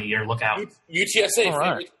 3-15 on the year. Look out.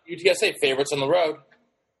 UTSA favorites on the road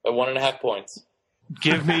by 1.5 points.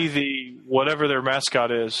 Give me the whatever their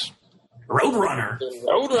mascot is. Roadrunner.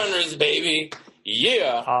 Roadrunners, baby.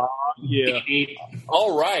 Yeah. Yeah.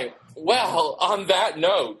 All right. Well, on that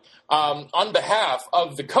note, on behalf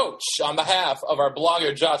of the coach, on behalf of our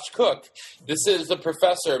blogger, Josh Cook, this is the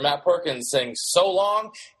professor, Matt Perkins, saying so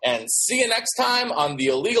long and see you next time on the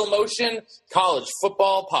Illegal Motion College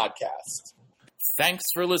Football Podcast. Thanks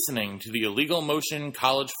for listening to the Illegal Motion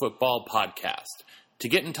College Football Podcast. To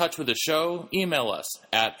get in touch with the show, email us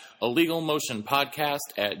at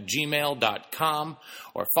illegalmotionpodcast@gmail.com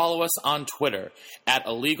or follow us on Twitter at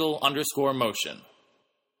 @illegal_motion.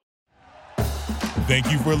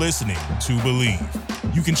 Thank you for listening to Believe.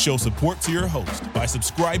 You can show support to your host by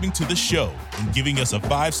subscribing to the show and giving us a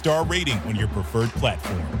 5-star rating on your preferred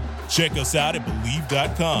platform. Check us out at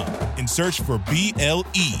Believe.com and search for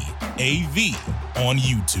BLEAV on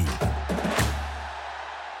YouTube.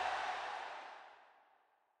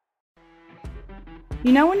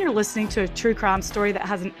 You know when you're listening to a true crime story that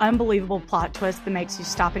has an unbelievable plot twist that makes you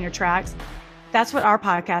stop in your tracks? That's what our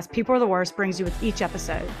podcast, People Are the Worst, brings you with each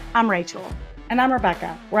episode. I'm Rachel. And I'm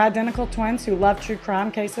Rebecca. We're identical twins who love true crime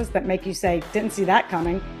cases that make you say, didn't see that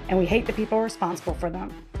coming, and we hate the people responsible for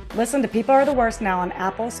them. Listen to People Are the Worst now on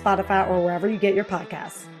Apple, Spotify, or wherever you get your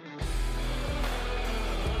podcasts.